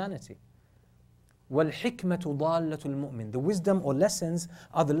of humanity. وَالْحِكْمَةُ ضَالَّةُ الْمُؤْمِنِ. The wisdom or lessons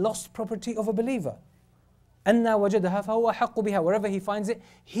are the lost property of a believer. أَنَّا وَجَدَهَا فَهُوَ حَقُّ بِهَا. Wherever he finds it,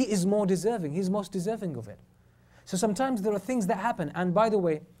 he is more deserving, he's most deserving of it. So sometimes there are things that happen, and by the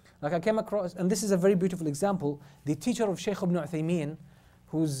way, Like I came across, and this is a very beautiful example, the teacher of Sheikh Ibn Uthaymeen,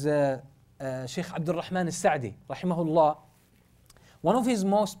 who's Sheikh Abdul Rahman Al-Sa'di, rahimahullah. One of his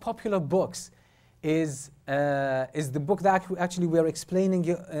most popular books is the book that actually we are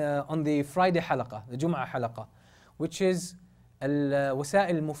explaining on the Friday halaqa, the Jum'ah halaqa, which is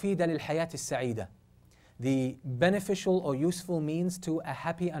الوسائل المفيدة للحياة السعيدة, the beneficial or useful means to a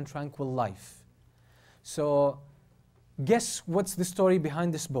happy and tranquil life. So guess what's the story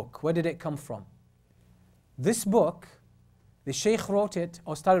behind this book? Where did it come from? This book, the Sheikh wrote it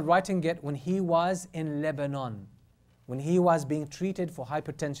or started writing it when he was in Lebanon, when he was being treated for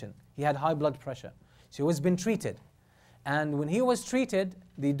hypertension. He had high blood pressure. So he was being treated. And when he was treated,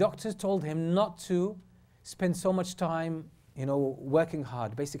 the doctors told him not to spend so much time, working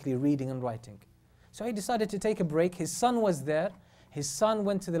hard, basically reading and writing. So he decided to take a break. His son was there. His son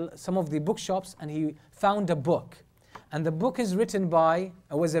went to some of the bookshops and he found a book. And the book is written by,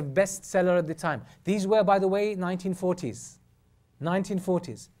 was a bestseller at the time. These were, by the way, 1940s.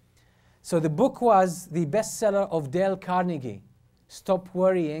 1940s. So the book was the bestseller of Dale Carnegie, Stop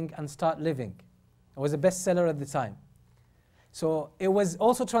Worrying and Start Living. It was a bestseller at the time. So it was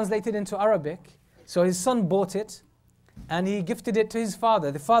also translated into Arabic. So his son bought it and he gifted it to his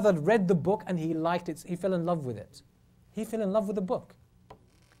father. The father read the book and he liked it. He fell in love with it. He fell in love with the book.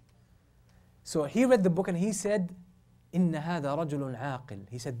 So he read the book and he said, إِنَّ هَذَا رَجُلٌ عَاقِلٌ.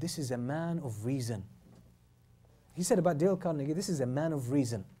 He said, this is a man of reason. He said about Dale Carnegie, this is a man of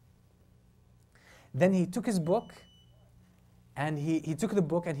reason. Then he took his book and he took the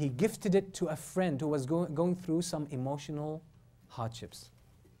book and he gifted it to a friend who was going through some emotional hardships.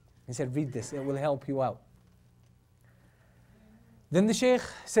 He said, read this, it will help you out. Then the Sheikh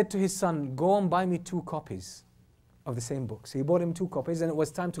said to his son, go and buy me 2 copies of the same book. So he bought him 2 copies and it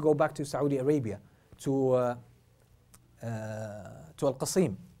was time to go back to Saudi Arabia, to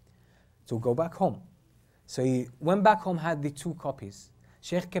Al-Qasim, to go back home. So he went back home, had the 2 copies.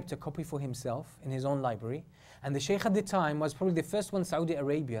 Sheikh kept a copy for himself in his own library. And the Sheikh at the time was probably the first one in Saudi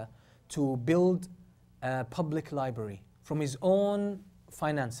Arabia to build a public library from his own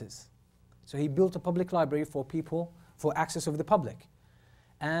finances. So he built a public library for people, for access of the public.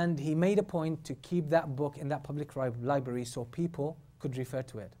 And he made a point to keep that book in that public library so people could refer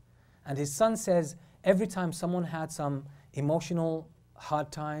to it. And his son says, every time someone had some emotional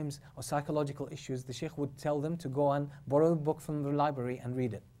hard times or psychological issues, the Sheikh would tell them to go and borrow the book from the library and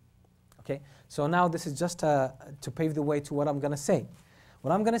read it. Okay, so now this is just to pave the way to what I'm going to say.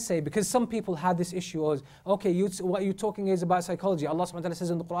 What I'm going to say, because some people had this issue of, okay, what you're talking is about psychology. Allah subhanahu wa ta'ala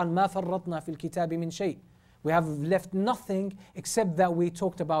says in the Quran, مَا فَرَّطْنَا فِي الْكِتَابِ مِنْ شَيْءٍ. We have left nothing except that we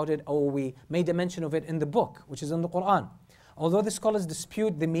talked about it or we made a mention of it in the book, which is in the Quran. Although the scholars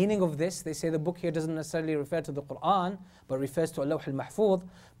dispute the meaning of this, they say the book here doesn't necessarily refer to the Quran, but refers to Al-Lawh al-Mahfuz.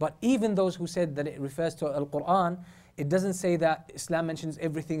 But even those who said that it refers to Al-Quran, it doesn't say that Islam mentions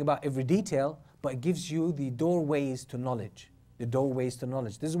everything about every detail, but it gives you the doorways to knowledge. The doorways to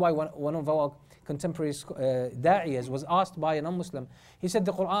knowledge. This is why one of our contemporary da'iyas was asked by a non-Muslim. He said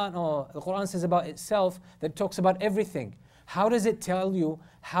the Quran says about itself that it talks about everything. How does it tell you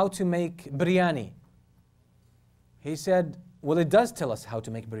how to make biryani? He said, well, it does tell us how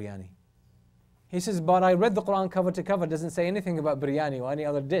to make biryani. He says, but I read the Quran cover to cover, it doesn't say anything about biryani or any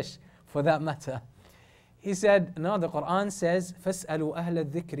other dish for that matter. He said, no, the Quran says, فَاسْأَلُوا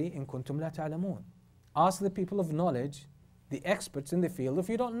أَهْلَ الذِّكْرِ إِن كُنْتُمْ لَا تَعْلَمُونَ. Ask the people of knowledge, the experts in the field, if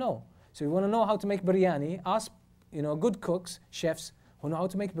you don't know. So if you want to know how to make biryani, ask good cooks, chefs who know how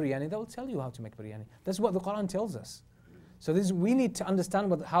to make biryani, they will tell you how to make biryani. That's what the Quran tells us. So we need to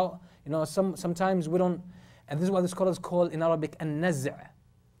understand how, sometimes we don't, and this is what the scholars call in Arabic an-naz'.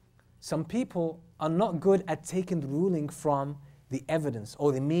 Some people are not good at taking the ruling from the evidence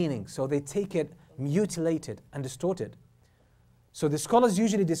or the meaning, so they take it mutilated and distorted. So the scholars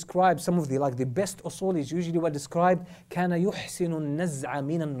usually describe some of the best usulis usually were described كَانَ يُحْسِنُ النَّزْعَ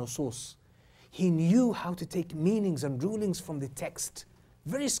مِنَ النُّصُوص. He knew how to take meanings and rulings from the text.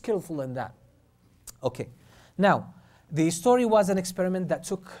 Very skillful in that. Okay, now the story was an experiment that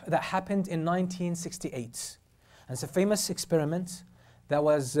happened in 1968. And it's a famous experiment that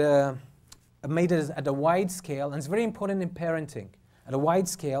was made at a wide scale, and it's very important in parenting, at a wide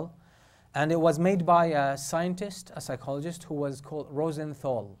scale. And it was made by a scientist, a psychologist, who was called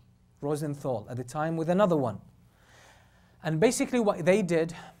Rosenthal at the time, with another one. And basically what they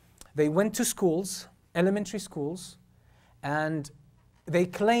did, they went to schools, elementary schools, and they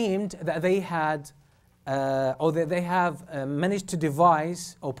claimed that they had, or that they have managed to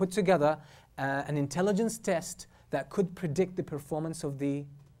devise or put together an intelligence test that could predict the performance of the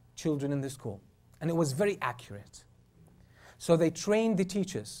children in the school. And it was very accurate. So they trained the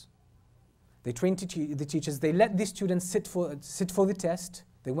teachers. They trained the teachers. They let the students sit for the test.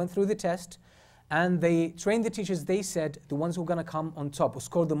 They went through the test, and they trained the teachers. They said the ones who are going to come on top, who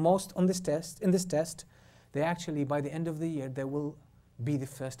score the most on this test, they actually, by the end of the year, they will be the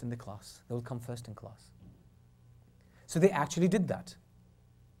first in the class. They will come first in class. So they actually did that.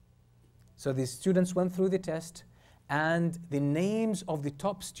 So the students went through the test, and the names of the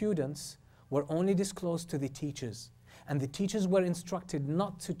top students were only disclosed to the teachers. And the teachers were instructed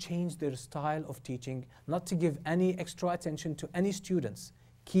not to change their style of teaching, not to give any extra attention to any students.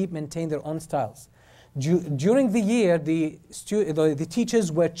 Maintain their own styles. During the year, the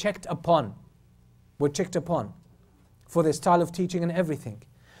teachers were checked upon for their style of teaching and everything.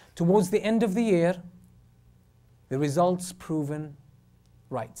 Towards the end of the year, the results proven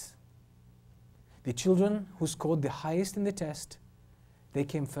right. The children who scored the highest in the test, they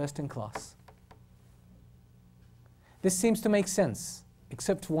came first in class. This seems to make sense,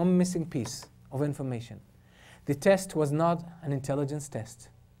 except one missing piece of information. The test was not an intelligence test.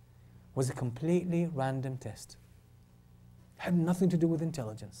 It was a completely random test. It had nothing to do with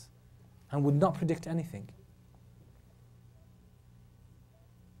intelligence and would not predict anything.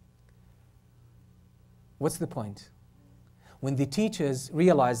 What's the point? When the teachers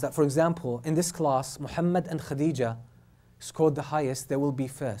realized that, for example, in this class, Muhammad and Khadija scored the highest, they will be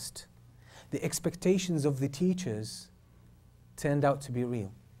first. The expectations of the teachers turned out to be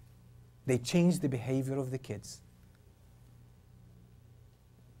real. They changed the behavior of the kids.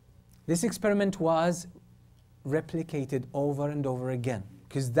 This experiment was replicated over and over again,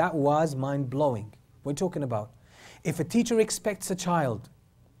 because that was mind-blowing. We're talking about, if a teacher expects a child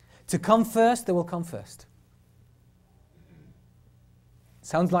to come first, they will come first.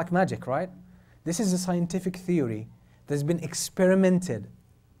 Sounds like magic, right? This is a scientific theory that's been experimented,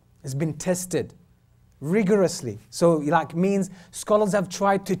 it's been tested rigorously. So like means scholars have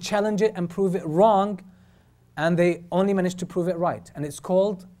tried to challenge it and prove it wrong, and they only managed to prove it right. And it's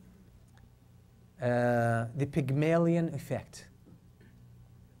called the Pygmalion effect.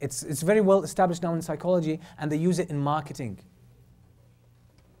 It's very well established now in psychology, and they use it in marketing.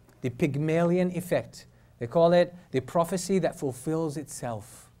 The Pygmalion effect. They call it the prophecy that fulfills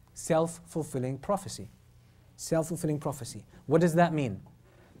itself. Self-fulfilling prophecy. Self-fulfilling prophecy. What does that mean?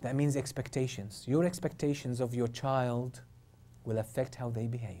 That means expectations. Your expectations of your child will affect how they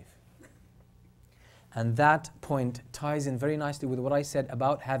behave. And that point ties in very nicely with what I said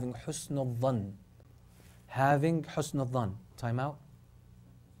about having husn al-dhann. Having husn al-dhann. Time out?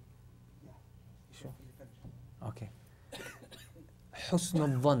 Sure? Okay. Husn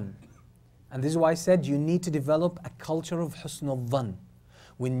al-dhann. And this is why I said you need to develop a culture of husn al-dhann.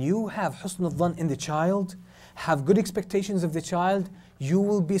 When you have husn al-dhann in the child, have good expectations of the child, you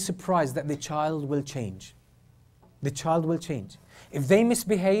will be surprised that the child will change. The child will change. If they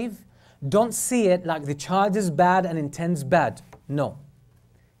misbehave, don't see it like the child is bad and intends bad. No.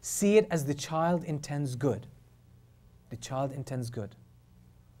 See it as the child intends good. The child intends good.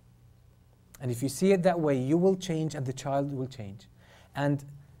 And if you see it that way, you will change and the child will change. And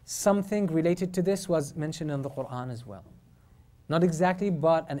something related to this was mentioned in the Quran as well. Not exactly,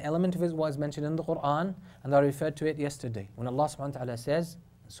 but an element of it was mentioned in the Quran, and I referred to it yesterday. When Allah subhanahu wa ta'ala says,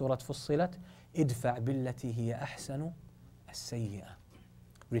 in Surah Fussilat, idfa' billati hiya ahsanu as-sayyi'ah.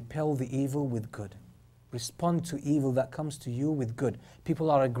 Repel the evil with good. Respond to evil that comes to you with good. People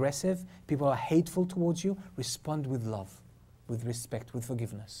are aggressive, people are hateful towards you, respond with love, with respect, with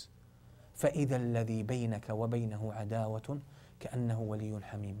forgiveness. فَإِذَا الَّذِي بَيْنَكَ وَبَيْنَهُ عَدَاوَةٌ كَأَنَّهُ وَلِيٌّ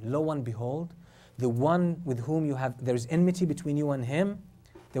حَمِيمٌ. Lo and behold, the one with whom you have, there is enmity between you and him,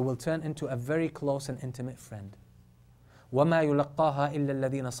 they will turn into a very close and intimate friend. وَمَا يُلَقَّاهَا إِلَّا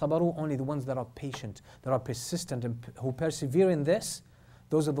الَّذِينَ صَبَرُوا. Only the ones that are patient, that are persistent, and who persevere in this,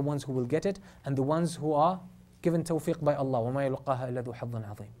 those are the ones who will get it, and the ones who are given tawfiq by Allah. وَمَا يُلَقَّاهَا إِلَّا ذُو حَظٍّ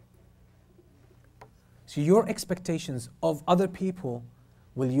عَظِيمٍ. So your expectations of other people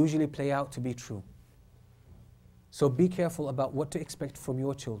will usually play out to be true. So be careful about what to expect from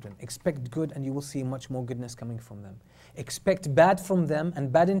your children. Expect good and you will see much more goodness coming from them. Expect bad from them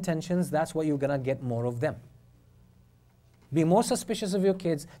and bad intentions, that's what you're going to get more of them. Be more suspicious of your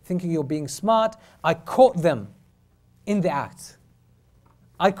kids, thinking you're being smart. I caught them in the act.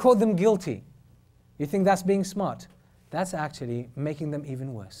 I caught them guilty. You think that's being smart? That's actually making them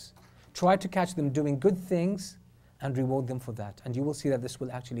even worse. Try to catch them doing good things and reward them for that. And you will see that this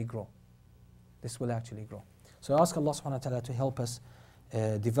will actually grow. This will actually grow. So I ask Allah subhanahu wa ta'ala to help us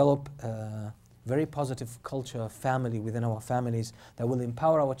develop a very positive culture, family within our families that will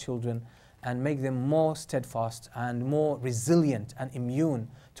empower our children and make them more steadfast and more resilient and immune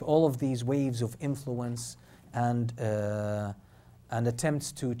to all of these waves of influence and and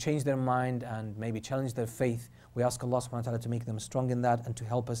attempts to change their mind and maybe challenge their faith. We ask Allah subhanahu wa ta'ala to make them strong in that and to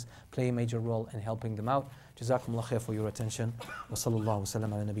help us play a major role in helping them out. Jazakumullah khair for your attention. Wa sallallahu wa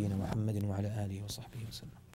sallam ala nabiyyina Muhammadin wa ala alihi wa sahbihi wa sallam.